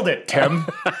you killed it, Tim.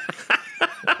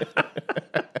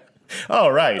 Oh,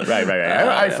 right.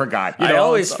 I forgot. I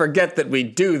always forget that we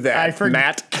do that,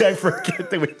 Matt. I forget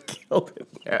that we killed it,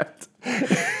 Matt.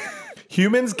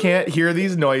 Humans can't hear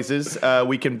these noises.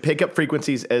 We can pick up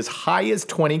frequencies as high as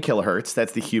 20 kilohertz.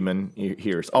 That's the human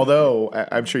hears. Although,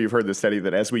 I'm sure you've heard the study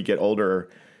that as we get older,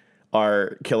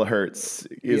 our kilohertz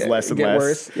is less and less.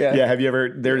 Worse. Yeah. Have you ever?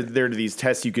 There are these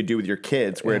tests you could do with your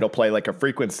kids where it'll play like a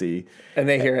frequency, and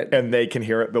they hear it, and they can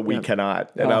hear it, but we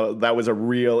cannot. And that was a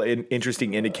real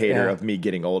interesting indicator of me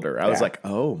getting older. I was like,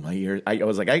 oh, my ears. I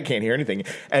was like, I can't hear anything.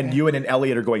 And you and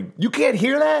Elliot are going, you can't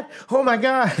hear that? Oh my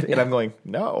god! And I'm going,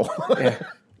 no.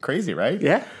 Crazy, right?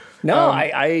 Yeah. No,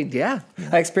 I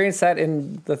experienced that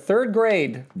in the third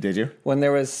grade. Did you? When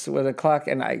there was with a clock,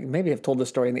 and I maybe have told this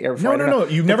story in the air before. No.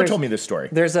 You've never told me this story.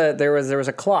 There was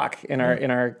a clock in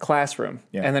our classroom,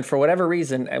 and then for whatever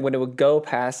reason, when it would go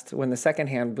past, when the second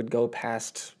hand would go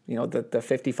past, the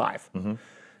 55,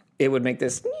 it would make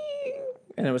this,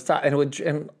 and it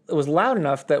was loud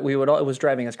enough that it was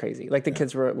driving us crazy. Like the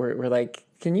kids were like,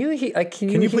 can you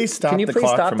please stop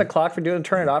the clock from doing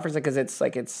turn it off?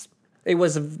 It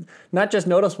was not just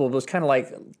noticeable, but it was kind of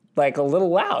like a little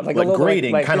loud. Like a little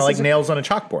grating, kind of like nails on a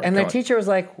chalkbord. And the teacher was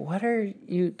like, what are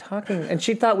you talking? And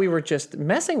she thought we were just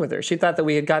messing with her. She thought that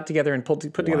we had got together and put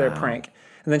together a prank.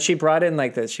 And then she brought in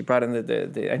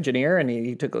the engineer, and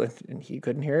he took it, and he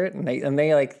couldn't hear it. And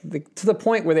they to the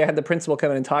point where they had the principal come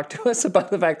in and talk to us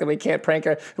about the fact that we can't prank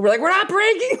her. And we're like, we're not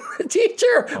pranking the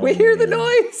teacher. We hear the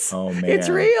noise. Oh, man. It's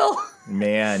real.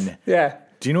 Man. Yeah.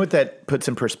 Do you know what that puts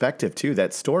in perspective, too,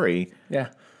 that story? Yeah.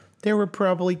 There were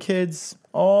probably kids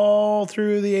all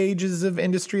through the ages of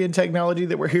industry and technology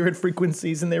that were hearing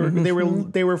frequencies, and they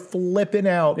were flipping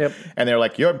out. Yep. And they're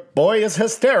like, your boy is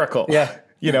hysterical. Yeah.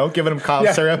 Giving him cough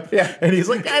syrup. Yeah. And he's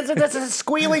like, that's a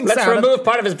squealing sound. Let's remove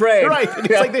part of his brain. Right. And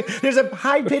it's like there's a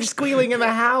high-pitched squealing in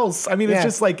the house. I mean, it's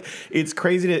just like, it's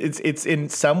crazy. It's in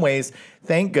some ways,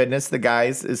 thank goodness the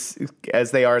guys, as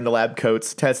they are in the lab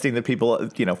coats, testing the people,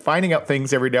 finding out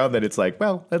things every now and then. It's like,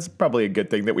 well, that's probably a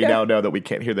good thing that we now know that we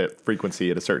can't hear that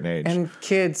frequency at a certain age. And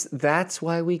kids, that's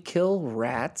why we kill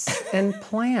rats and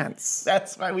plants.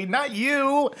 That's why not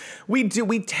you. We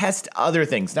test other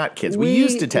things, not kids. We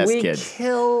used to test kids. We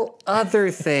kill other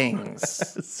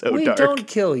things. So we dark. Don't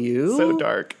kill you. So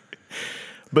dark.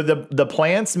 But the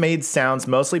plants made sounds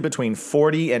mostly between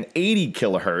 40 and 80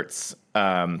 kilohertz.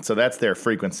 So that's their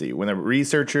frequency. When the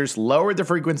researchers lowered the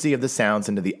frequency of the sounds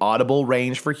into the audible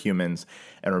range for humans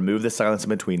and removed the silence in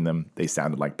between them, they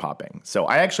sounded like popping. So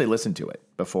I actually listened to it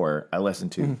before I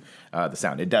listened to the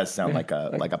sound. It does sound like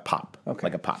a pop,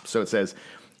 like a pop. So it says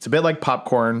it's a bit like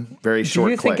popcorn, very short.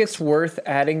 Do you think it's worth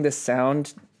adding the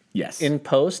sound? Yes. In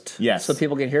post? Yes. So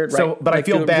people can hear it right. So, but I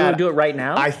feel bad. Do it right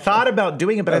now? I thought about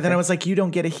doing it, but then I was like, you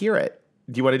don't get to hear it.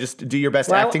 Do you want to just do your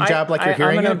best acting job like you're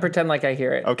hearing it? I'm going to pretend like I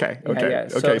hear it. Okay.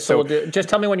 Yeah. So we'll just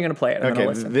tell me when you're going to play it. I'm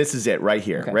okay, this is it right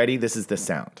here. Okay. Ready? This is the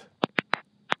sound.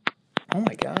 Oh,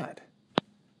 my God.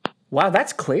 Wow,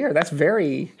 that's clear. That's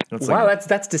very...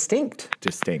 that's distinct.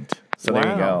 Distinct. So there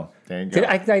you go.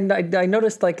 I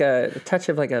noticed like a touch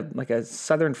of like a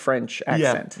Southern French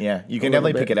accent. Yeah. You can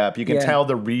definitely pick it up. You can tell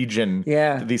the region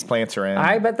that these plants are in.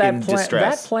 I bet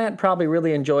that plant probably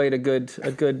really enjoyed a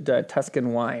good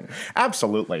Tuscan wine.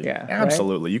 Absolutely. Yeah.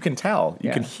 Absolutely. Right? You can tell.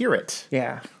 You can hear it.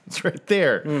 Yeah. It's right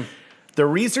there. The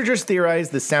researchers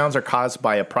theorized the sounds are caused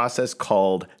by a process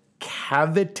called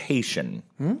cavitation,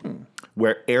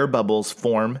 where air bubbles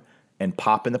form and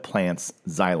pop in the plant's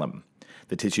xylem,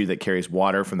 the tissue that carries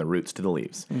water from the roots to the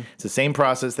leaves. It's the same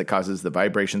process that causes the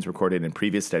vibrations recorded in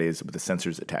previous studies with the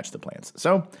sensors attached to plants.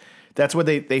 So that's what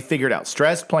they figured out.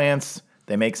 Stressed plants,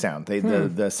 They make sound.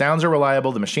 The sounds are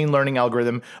reliable. The machine learning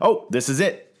algorithm. Oh, this is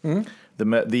it.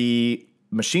 The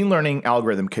machine learning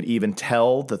algorithm could even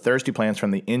tell the thirsty plants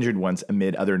from the injured ones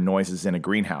amid other noises in a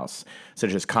greenhouse,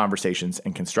 such as conversations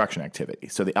and construction activity.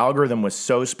 So the algorithm was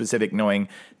so specific, knowing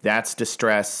that's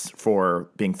distress for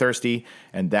being thirsty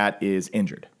and that is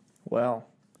injured. Well,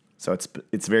 so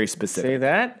it's very specific. See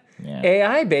that? Yeah.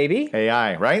 AI, baby.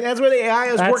 AI, right? That's where the AI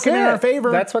is working in our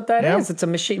favor. That's what that is. It's a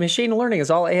machine learning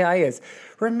is all AI is.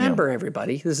 Remember,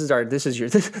 everybody, this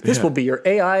will be your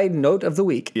AI note of the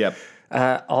week. Yep.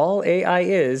 All AI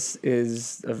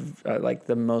is like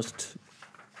the most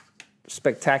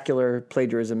spectacular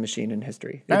plagiarism machine in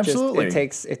history. Absolutely.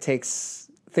 It takes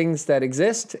things that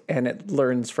exist and it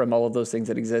learns from all of those things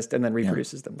that exist and then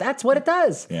reproduces them. That's what it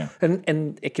does. Yeah.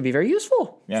 And it can be very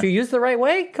useful. Yeah. If you use it the right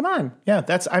way, come on. Yeah,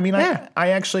 I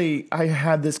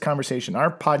had this conversation,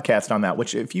 our podcast on that,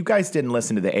 which if you guys didn't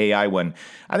listen to the AI one,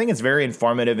 I think it's very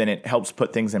informative and it helps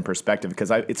put things in perspective because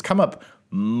it's come up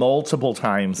multiple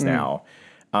times now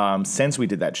since we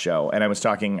did that show. And I was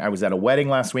at a wedding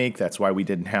last week. That's why we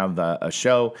didn't have a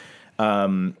show.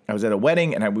 I was at a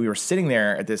wedding and we were sitting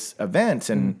there at this event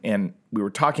and we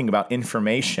were talking about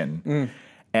information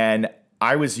and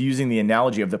I was using the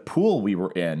analogy of the pool we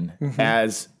were in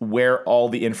as where all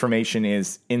the information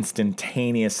is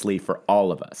instantaneously for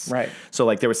all of us. Right. So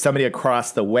like there was somebody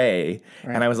across the way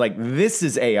and I was like, this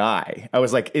is AI. I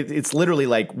was like, it's literally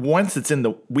like once it's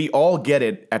we all get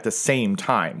it at the same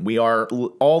time.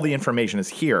 All the information is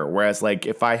here. Whereas like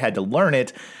if I had to learn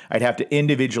it, I'd have to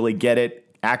individually get it,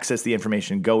 access the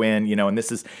information, go in, and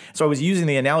so I was using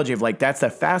the analogy of like, that's a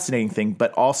fascinating thing,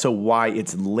 but also why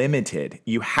it's limited.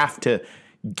 You have to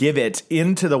give it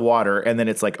into the water and then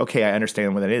it's like, okay, I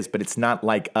understand what it is, but it's not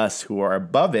like us who are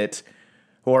above it,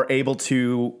 who are able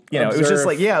to, it was just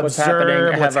like,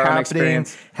 observe what's happening,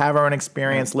 have our own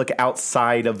experience, look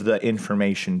outside of the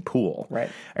information pool.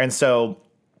 Right. And so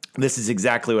this is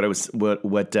exactly what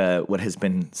has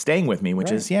been staying with me,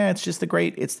 which is it's just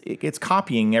it's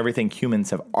copying everything humans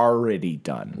have already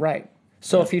done. Right.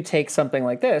 So if you take something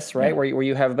like this, right, where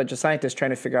you have a bunch of scientists trying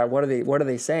to figure out what are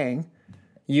they saying,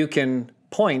 you can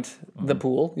point the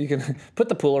pool, you can put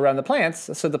the pool around the plants,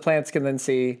 so the plants can then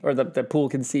see, or the pool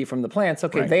can see from the plants.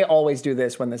 Okay, they always do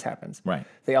this when this happens. Right.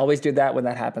 They always do that when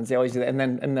that happens. They always do that,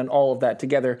 and then all of that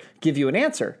together give you an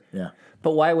answer. Yeah.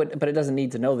 But but it doesn't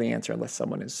need to know the answer unless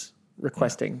someone is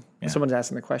requesting, someone's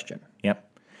asking the question. Yep.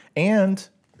 And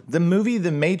the movie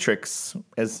The Matrix,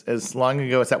 as long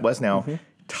ago as that was now,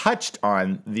 touched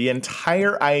on the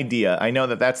entire idea. I know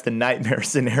that's the nightmare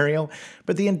scenario,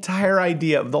 but the entire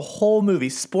idea of the whole movie,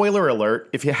 spoiler alert,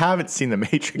 if you haven't seen The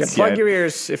Matrix yet. Plug your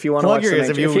ears if you want to watch The Matrix.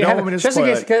 If you don't want me to spoil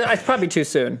it. Because it's probably too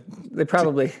soon. They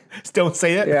probably... Don't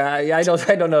say it? Yeah, I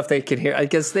don't know if they can hear. I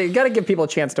guess they got to give people a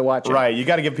chance to watch it. Right, you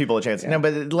got to give people a chance. Yeah. No,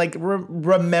 but like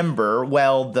remember,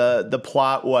 the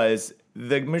plot was...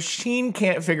 The machine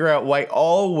can't figure out why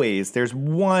always there's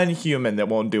one human that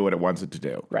won't do what it wants it to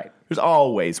do. Right. There's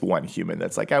always one human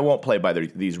that's like, I won't play by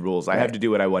these rules. I have to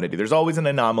do what I want to do. There's always an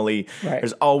anomaly. Right.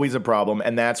 There's always a problem.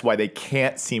 And that's why they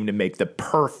can't seem to make the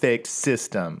perfect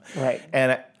system. Right.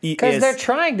 And because they're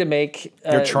trying to make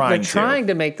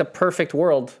to make the perfect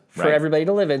world for everybody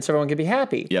to live in so everyone can be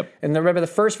happy. Yep. And remember, the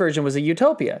first version was a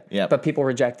utopia, yep. but people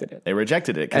rejected it. They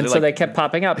rejected it. And so they kept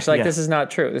popping up. So this is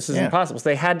not true. This is impossible. So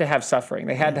they had to have suffering.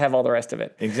 They had to have all the rest of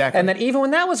it. Exactly. And then even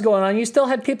when that was going on, you still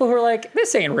had people who were like,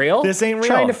 this ain't real. This ain't real.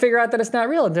 Trying to figure out that it's not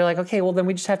real. And they're like, okay, well, then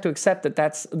we just have to accept that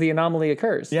that's the anomaly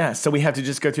occurs. Yeah, so we have to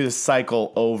just go through the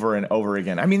cycle over and over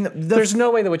again. I mean, there's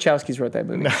no way the Wachowskis wrote that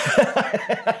movie.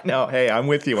 No, hey, I'm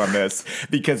with you on this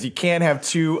because you can't have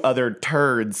two other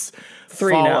turds.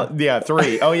 Three now. Yeah,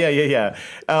 three. Oh, yeah.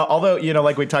 Although,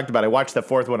 like we talked about, I watched the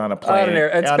fourth one on a plane.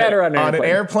 It's better on an airplane. On an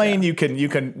airplane, you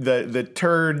can the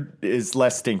turd is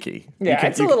less stinky. Yeah,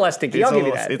 it's a little less stinky. I'll give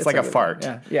you that. It's like a fart.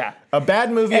 Yeah. A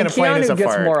bad movie on a plane is a fart.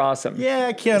 Keanu gets more awesome.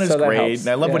 Yeah, Keanu's great. And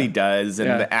I love what he does.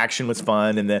 And the action was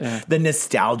fun. And the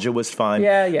nostalgia was fun.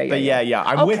 Yeah. But yeah.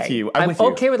 I'm with you. I'm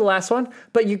okay with the last one.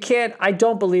 But you can't, I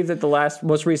don't believe that the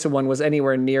most recent one was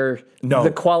anywhere near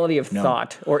the quality of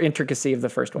thought or intricacy of the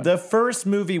first one. The first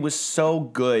movie was so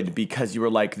good because you were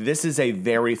like, this is a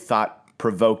very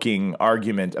thought-provoking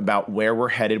argument about where we're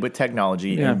headed with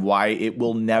technology and why it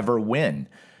will never win.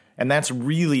 And that's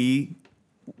really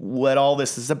what all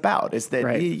this is about, is that,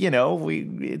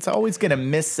 it's always going to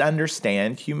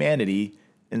misunderstand humanity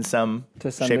in some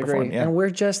shape degree. or form. Yeah.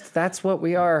 And that's what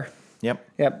we are.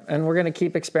 Yep. And we're going to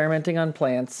keep experimenting on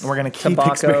plants. And we're going to keep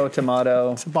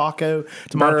tomato,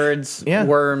 birds,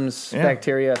 worms,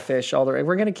 bacteria, fish, all the way.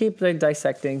 We're going to keep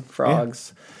dissecting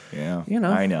frogs. Yeah.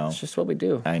 I know. It's just what we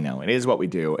do. I know. It is what we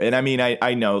do. And I mean,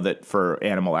 I know that for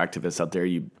animal activists out there,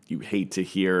 you hate to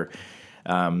hear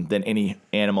that any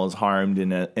animal is harmed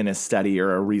in a study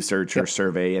or a research or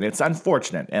survey. And it's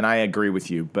unfortunate. And I agree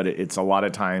with you. But it's a lot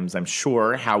of times, I'm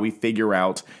sure, how we figure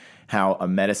out how a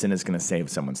medicine is going to save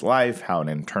someone's life, how an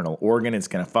internal organ is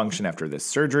going to function after this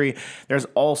surgery. There's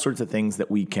all sorts of things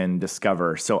that we can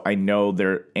discover. So I know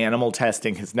their animal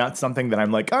testing is not something that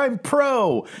I'm like, I'm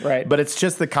pro. Right. But it's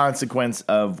just the consequence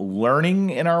of learning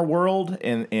in our world.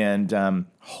 And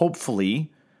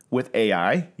hopefully with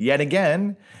AI, yet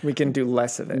again, we can do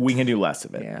less of it. We can do less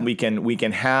of it. Yeah. We know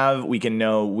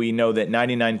that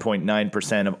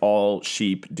 99.9% of all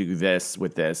sheep do this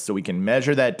with this. So we can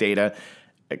measure that data,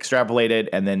 extrapolate it,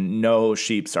 and then no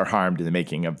sheeps are harmed in the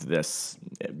making of this,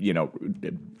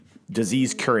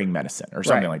 disease-curing medicine or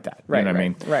something like that. You know what I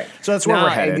mean? Right. So that's where we're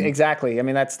headed. Exactly. I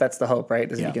mean, that's the hope, right?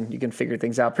 Is you can figure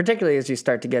things out, particularly as you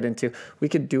start to get into. We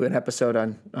could do an episode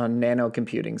on nano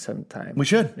computing sometime. We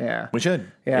should. Yeah. We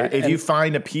should. Yeah. If you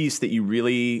find a piece that you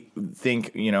really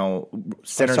think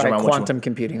centers around quantum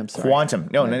computing. I'm sorry. Quantum.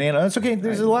 No, that's okay.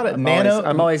 There's a lot of nano.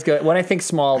 I'm always good when I think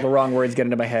small. The wrong words get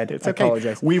into my head. It's okay. I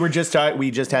apologize. We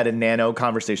just had a nano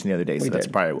conversation the other day, so that's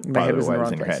probably why it was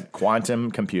in your head.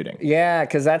 Quantum computing. Yeah,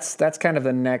 because that's kind of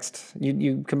the next.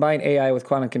 You combine AI with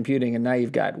quantum computing, and now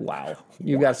you've got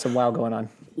got some going on.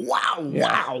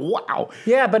 Wow.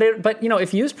 Yeah, but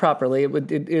if used properly,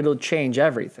 it'll change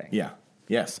everything. Yeah.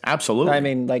 Yes, absolutely. I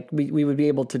mean, like we would be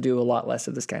able to do a lot less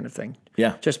of this kind of thing.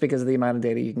 Yeah. Just because of the amount of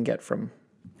data you can get from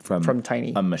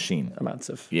tiny a machine amounts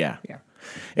of. Yeah.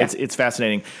 It's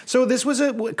fascinating. So this was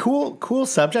a cool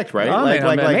subject, right?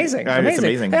 Amazing. It's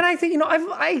amazing. And I think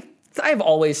I've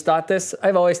always thought this.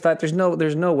 I've always thought there's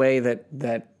no way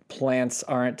that plants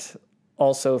aren't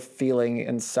also feeling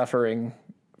and suffering,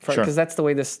 because that's the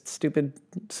way this stupid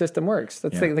system works.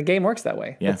 That's the game works that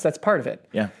way. Yeah. That's part of it.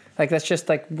 Yeah. Like that's just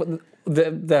like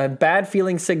the bad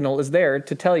feeling signal is there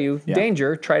to tell you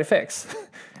danger, try to fix.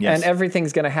 Yes. And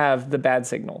everything's going to have the bad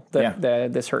signal, the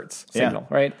this hurts signal,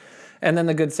 right? And then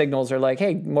the good signals are like,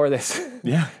 hey, more of this.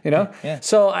 Yeah. Yeah.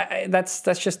 So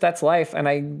that's life,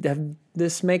 and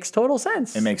this makes total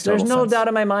sense. It makes total sense. There's no doubt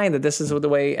in my mind that this is the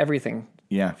way everything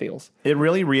feels. It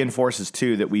really reinforces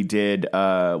too that we did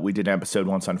an episode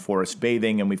once on forest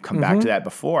bathing, and we've come back to that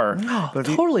before. But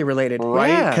totally related,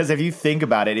 right? Because if you think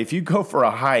about it, if you go for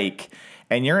a hike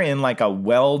and you're in like a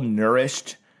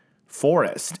well-nourished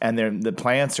forest and the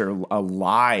plants are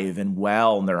alive and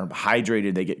well and they're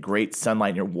hydrated, they get great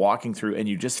sunlight, and you're walking through and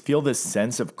you just feel this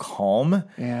sense of calm.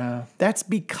 Yeah. That's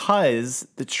because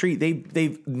the tree,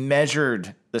 they've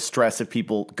measured the stress of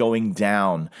people going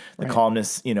down, the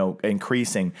calmness,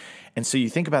 increasing. And so you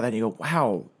think about that and you go,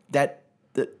 wow, that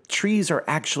the trees are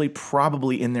actually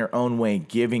probably in their own way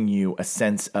giving you a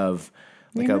sense of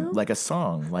like a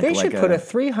song. They should put a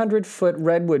 300-foot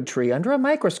redwood tree under a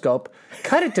microscope,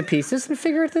 cut it to pieces, and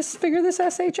figure this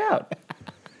SH out.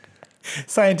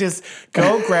 Scientists,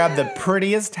 go grab the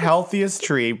prettiest, healthiest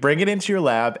tree, bring it into your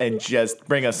lab, and just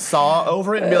bring a saw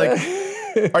over it and be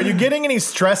like, are you getting any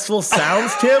stressful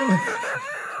sounds, Tim? Matt,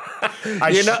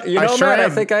 I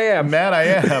think I am. Matt, I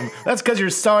am. That's because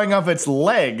you're sawing off its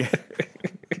leg.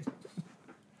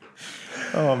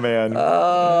 Oh, man.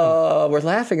 We're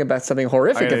laughing about something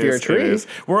horrific if you're a tree.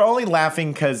 We're only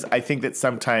laughing because I think that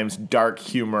sometimes dark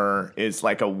humor is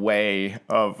like a way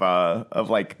of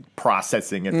like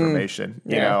processing information.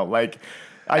 You know, like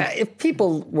if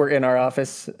people were in our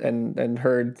office and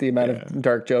heard the amount of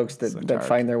dark jokes that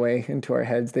find their way into our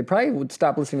heads, they probably would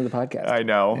stop listening to the podcast. I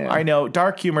know.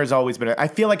 Dark humor has always been. I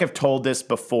feel like I've told this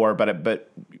before, but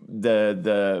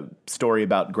the story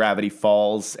about Gravity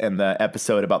Falls and the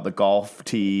episode about the golf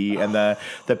tee and the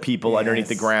people underneath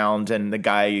the ground and the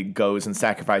guy goes and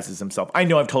sacrifices himself. I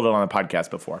know I've told it on the podcast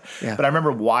before, but I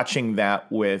remember watching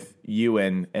that with you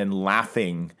and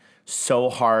laughing so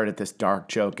hard at this dark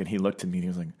joke, and he looked at me and he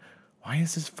was like, why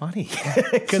is this funny?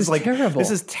 Because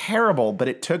this is terrible. But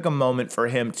it took a moment for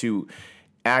him to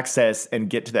access and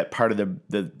get to that part of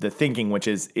the thinking, which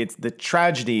is it's the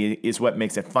tragedy is what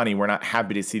makes it funny. We're not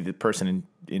happy to see the person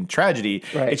in tragedy.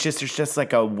 Right. It's just there's just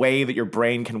like a way that your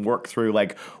brain can work through,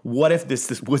 like, what if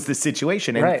this was the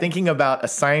situation? And thinking about a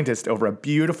scientist over a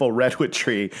beautiful redwood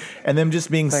tree and them just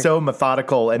being so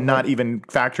methodical and not even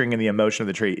factoring in the emotion of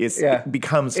the tree it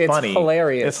becomes funny.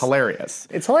 It's hilarious.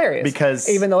 It's hilarious because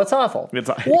even though it's awful.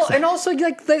 And also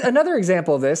like another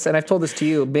example of this, and I've told this to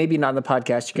you, maybe not in the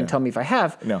podcast. You can tell me if I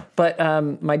have. No. But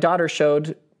my daughter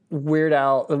showed Weird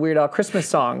Al, the Weird Al Christmas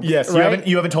song. Yes, right?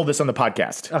 you haven't told this on the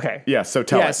podcast. Okay. Yeah, so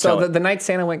tell us. So the night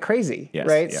Santa went crazy, Yes,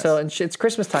 right? yes. So it's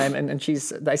Christmas time, and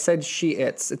I said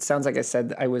it's. It sounds like I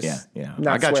said I was not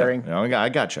I gotcha. swearing. I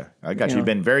gotcha. You've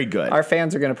been very good. Our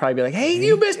fans are going to probably be like, "Hey,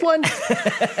 you missed one."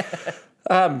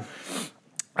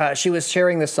 She was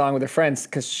sharing this song with her friends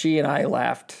because she and I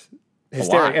laughed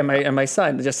hysterically, and my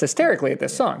son just hysterically at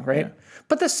this song, right? Yeah.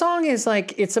 But the song is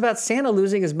like it's about Santa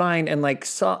losing his mind and like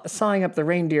sawing up the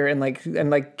reindeer and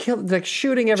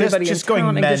shooting everybody just in town going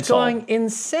and mental. just going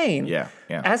insane. Yeah.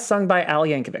 As sung by Al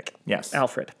Yankovic. Yes,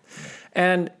 Alfred,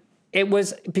 and it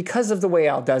was because of the way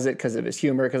Al does it, because of his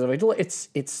humor, because of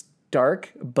it's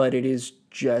dark, but it is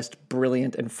just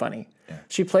brilliant and funny. Yeah.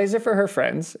 She plays it for her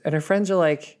friends, and her friends are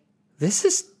like, "This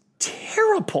is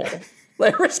terrible."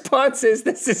 Their response is,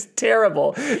 "This is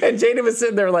terrible." And Jada was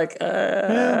sitting there like,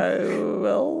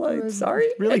 well, I'm sorry.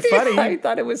 Really funny. I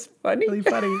thought it was funny. Really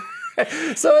funny.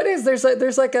 So it is.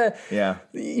 There's like a yeah.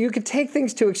 You can take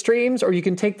things to extremes, or you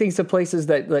can take things to places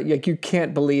that like you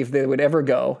can't believe they would ever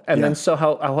go, and then so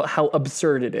how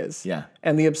absurd it is. Yeah.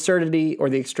 And the absurdity or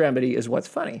the extremity is what's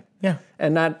funny. Yeah.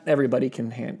 And not everybody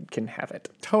can have it.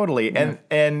 Totally. Yeah.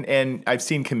 And I've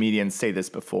seen comedians say this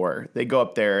before. They go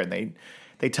up there and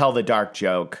they tell the dark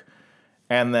joke,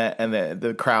 and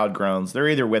the crowd groans. They're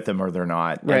either with them or they're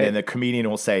not. Right. And then the comedian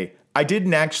will say, "I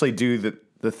didn't actually do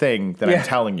the thing that I'm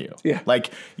telling you." Yeah.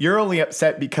 Like, you're only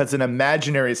upset because an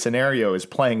imaginary scenario is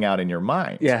playing out in your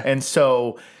mind. Yeah. And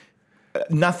so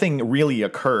nothing really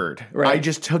occurred. Right. I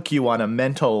just took you on a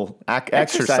mental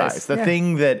exercise. The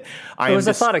thing that it was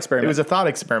a thought experiment. It was a thought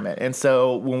experiment. And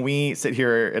so when we sit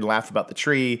here and laugh about the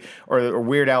tree, or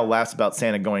Weird Al laughs about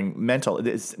Santa going mental,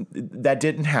 that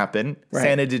didn't happen. Right.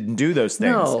 Santa didn't do those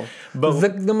things. No, but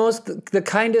the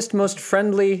kindest, most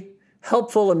friendly,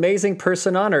 helpful, amazing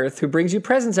person on earth who brings you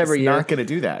presents every year not going to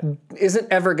do that. Isn't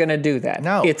ever going to do that.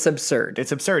 No. It's absurd.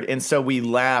 It's absurd. And so we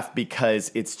laugh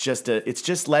because it's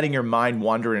just letting your mind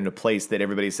wander into a place that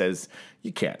everybody says,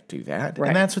 you can't do that. Right.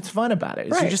 And that's what's fun about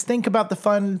it. Right. You just think about the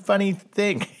funny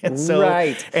thing. And so,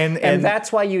 right. And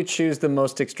that's why you choose the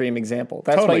most extreme example.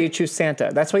 That's why you choose Santa.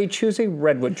 That's why you choose a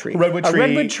redwood tree. A redwood tree,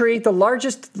 one of the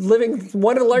largest living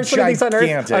things on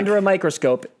earth under a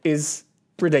microscope is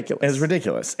ridiculous. It's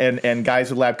ridiculous. And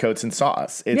guys with lab coats and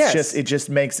saws. It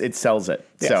sells it.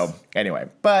 Yes. So anyway,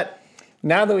 but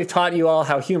now that we've taught you all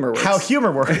how humor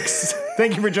works.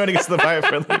 Thank you for joining us on the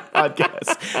Biofriendly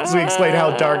Podcast as we explain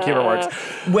how dark humor works.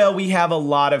 Well, we have a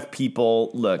lot of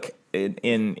people, look,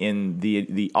 in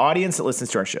the audience that listens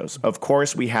to our shows. Of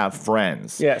course, we have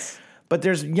friends. Yes. But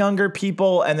there's younger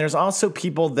people, and there's also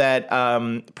people that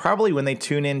probably when they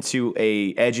tune into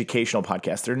a educational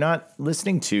podcast, they're not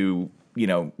listening to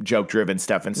joke-driven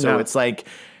stuff. And so it's like,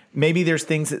 maybe there's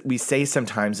things that we say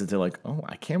sometimes that they're like, oh,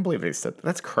 I can't believe they said that.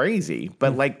 That's crazy.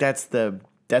 But like, that's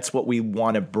what we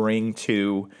want to bring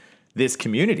to this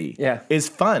community. Yeah. Is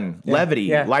fun, levity,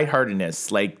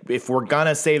 lightheartedness. Like, if we're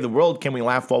gonna save the world, can we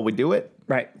laugh while we do it?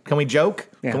 Right. Can we joke?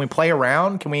 Yeah. Can we play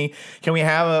around? Can we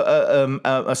have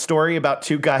a story about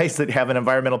two guys that have an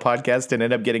environmental podcast and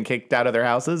end up getting kicked out of their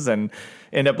houses and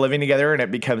end up living together and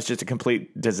it becomes just a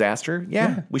complete disaster?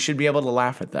 Yeah. We should be able to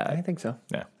laugh at that. I think so.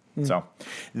 Yeah. So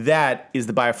that is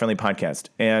the Biofriendly Podcast.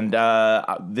 And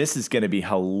this is going to be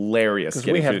hilarious.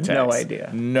 Because we have no idea.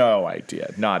 No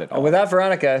idea. Not at all. Without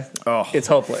Veronica, it's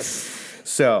hopeless.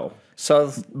 So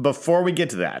before we get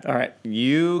to that, all right,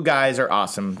 you guys are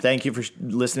awesome. Thank you for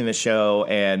listening to the show.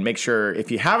 And make sure,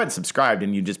 if you haven't subscribed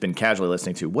and you've just been casually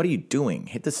listening to, what are you doing?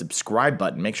 Hit the subscribe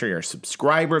button. Make sure you're a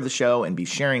subscriber of the show and be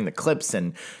sharing the clips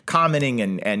and commenting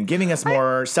and giving us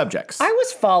more subjects. I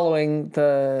was following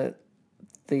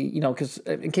because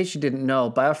in case you didn't know,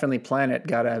 Biofriendly Planet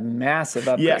got a massive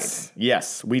upgrade.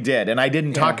 Yes, we did. And I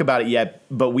didn't talk about it yet,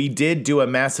 but we did do a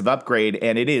massive upgrade,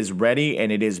 and it is ready, and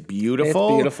it is beautiful.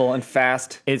 It's beautiful and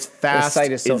fast. It's fast. The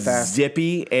site is so fast.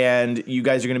 Zippy, and you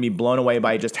guys are going to be blown away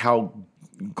by just how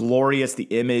glorious the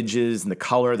images and the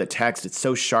color, the text. It's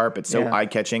so sharp. It's so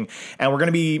eye-catching. And we're going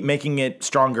to be making it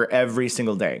stronger every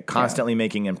single day, constantly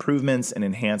making improvements and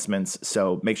enhancements.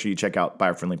 So make sure you check out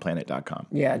biofriendlyplanet.com.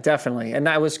 Yeah, definitely. And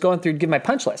I was going through to give my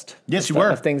punch list. Yes, you were.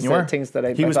 Of things that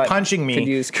I He was punching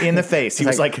me in the face. He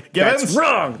was like, that's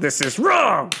wrong. This is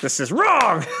wrong. This is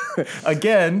wrong.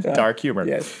 Again, dark humor.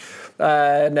 Yes.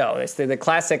 No, it's the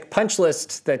classic punch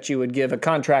list that you would give a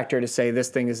contractor to say this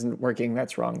thing isn't working,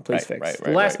 that's wrong, please fix.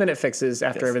 The last minute fixes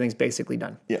after everything's basically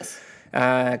done. Yes.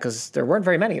 Because there weren't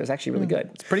very many. It was actually really good.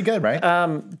 It's pretty good, right?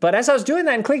 But as I was doing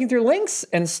that and clicking through links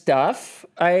and stuff,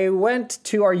 I went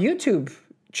to our YouTube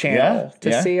channel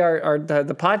to see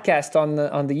the podcast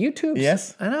on the YouTube.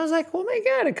 Yes. And I was like, oh my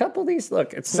God, a couple of these,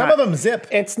 look, it's some of them zip.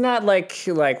 It's not like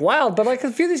wild, but like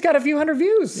a few of these got a few hundred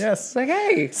views. Yes. It's like,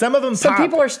 hey. Some of them Some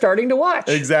people are starting to watch.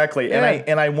 Exactly. Yeah.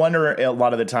 And I wonder a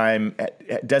lot of the time,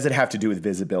 does it have to do with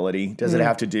visibility? Does it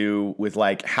have to do with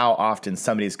like how often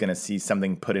somebody's going to see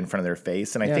something put in front of their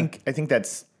face? And I think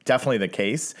that's definitely the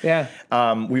case. Yeah.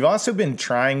 We've also been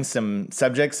trying some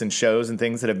subjects and shows and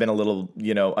things that have been a little,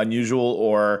 unusual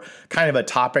or kind of a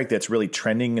topic that's really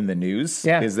trending in the news.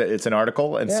 Yeah. Is that it's an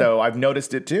article. And so I've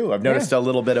noticed it too. I've noticed a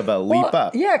little bit of a leap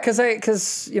up. Yeah. Cause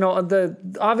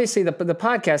obviously the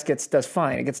podcast does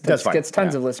fine. It gets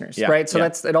tons of listeners, right? So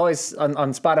that's it always on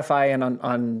Spotify and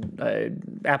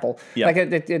on Apple. Yeah. Like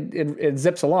it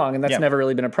zips along and that's never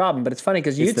really been a problem. But it's funny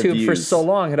because YouTube for so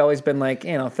long had always been like,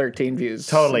 13 views.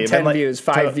 Totally. 10 views,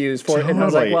 5 views, 4. Totally. And I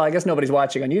was like, well, I guess nobody's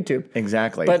watching on YouTube.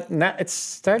 Exactly. But now it's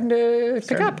starting to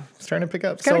pick up. It's starting to pick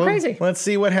up. It's kind of crazy. Let's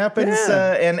see what happens.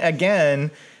 Yeah. And again,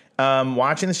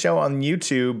 watching the show on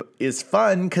YouTube is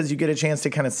fun because you get a chance to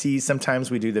kind of see,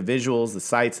 sometimes we do the visuals, the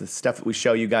sites, the stuff that we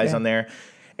show you guys on there.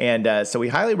 And so we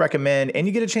highly recommend, and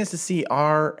you get a chance to see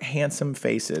our handsome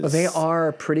faces. Oh, they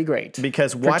are pretty great.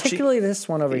 Because particularly this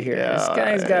one over here. This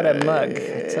guy's got a mug.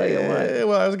 I'll tell you what.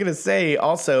 Well, I was going to say,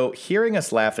 also, hearing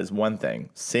us laugh is one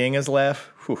thing. Seeing us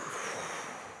laugh, whew.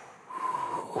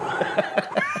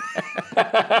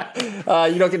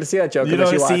 You don't get to see that joke.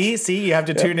 See, you have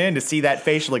to tune in to see that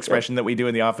facial expression that we do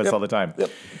in the office all the time. Yep.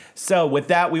 So with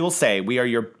that, we will say we are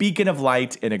your beacon of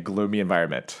light in a gloomy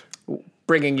environment.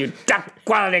 Bringing you top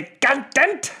quality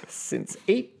content since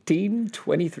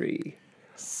 1823.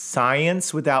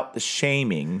 Science without the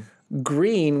shaming.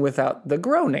 Green without the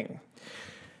groaning.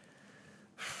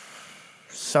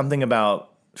 Something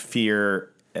about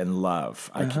fear and love.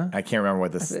 I can't remember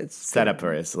what the setup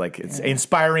is. Like it's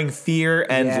inspiring fear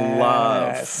and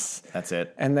love. That's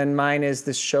it. And then mine is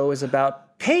this show is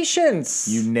about patience.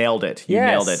 You nailed it. You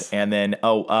nailed it. And then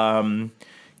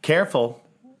careful.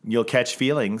 You'll catch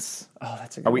feelings. Oh,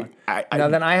 that's a good one.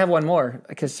 Then I have one more,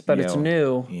 but it's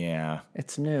new. Yeah.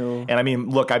 It's new. And I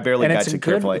mean, look, I barely got to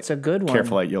careful. It's a good one.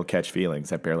 Careful, you'll catch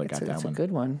feelings. I barely got that one. It's a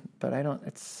good one, but I don't.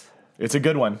 It's a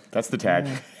good one. That's the tag.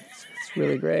 Yeah, it's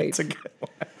really great. It's a good one.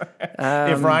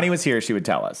 If Ronnie was here, she would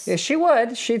tell us. Yeah, she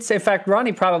would. She'd say, in fact,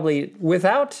 Ronnie probably,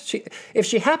 if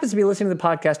she happens to be listening to the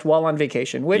podcast while on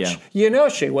vacation, which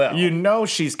she will.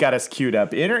 She's got us queued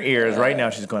up in her ears right now.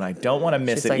 She's going, I don't want to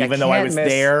miss it, even though I was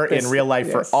there in real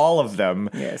life for all of them.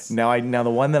 Yes. Now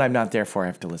the one that I'm not there for, I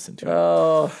have to listen to.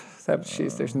 Oh,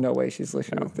 there's no way she's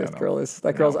listening to this.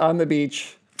 Girl's on the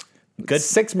beach. Good.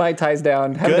 6 Mai Tais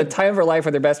down, having the time of her life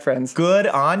with her best friends. Good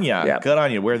on ya. Yep. Good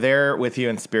on you. We're there with you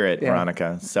in spirit,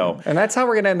 Veronica. So, and that's how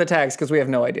we're going to end the tags because we have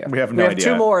no idea. We have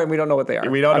 2 more and we don't know what they are.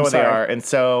 We don't know what they are. And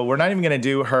so we're not even going to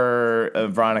do her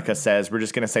Veronica says. We're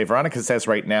just going to say Veronica says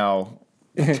right now.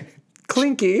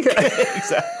 Clinky.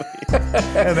 Exactly.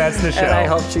 And that's the show. And I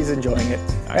hope she's enjoying it.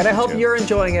 And I hope you're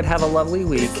enjoying it. Have a lovely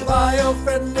week. It's the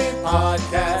Bio-Friendly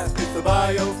Podcast. It's the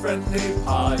Bio-Friendly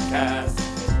Podcast.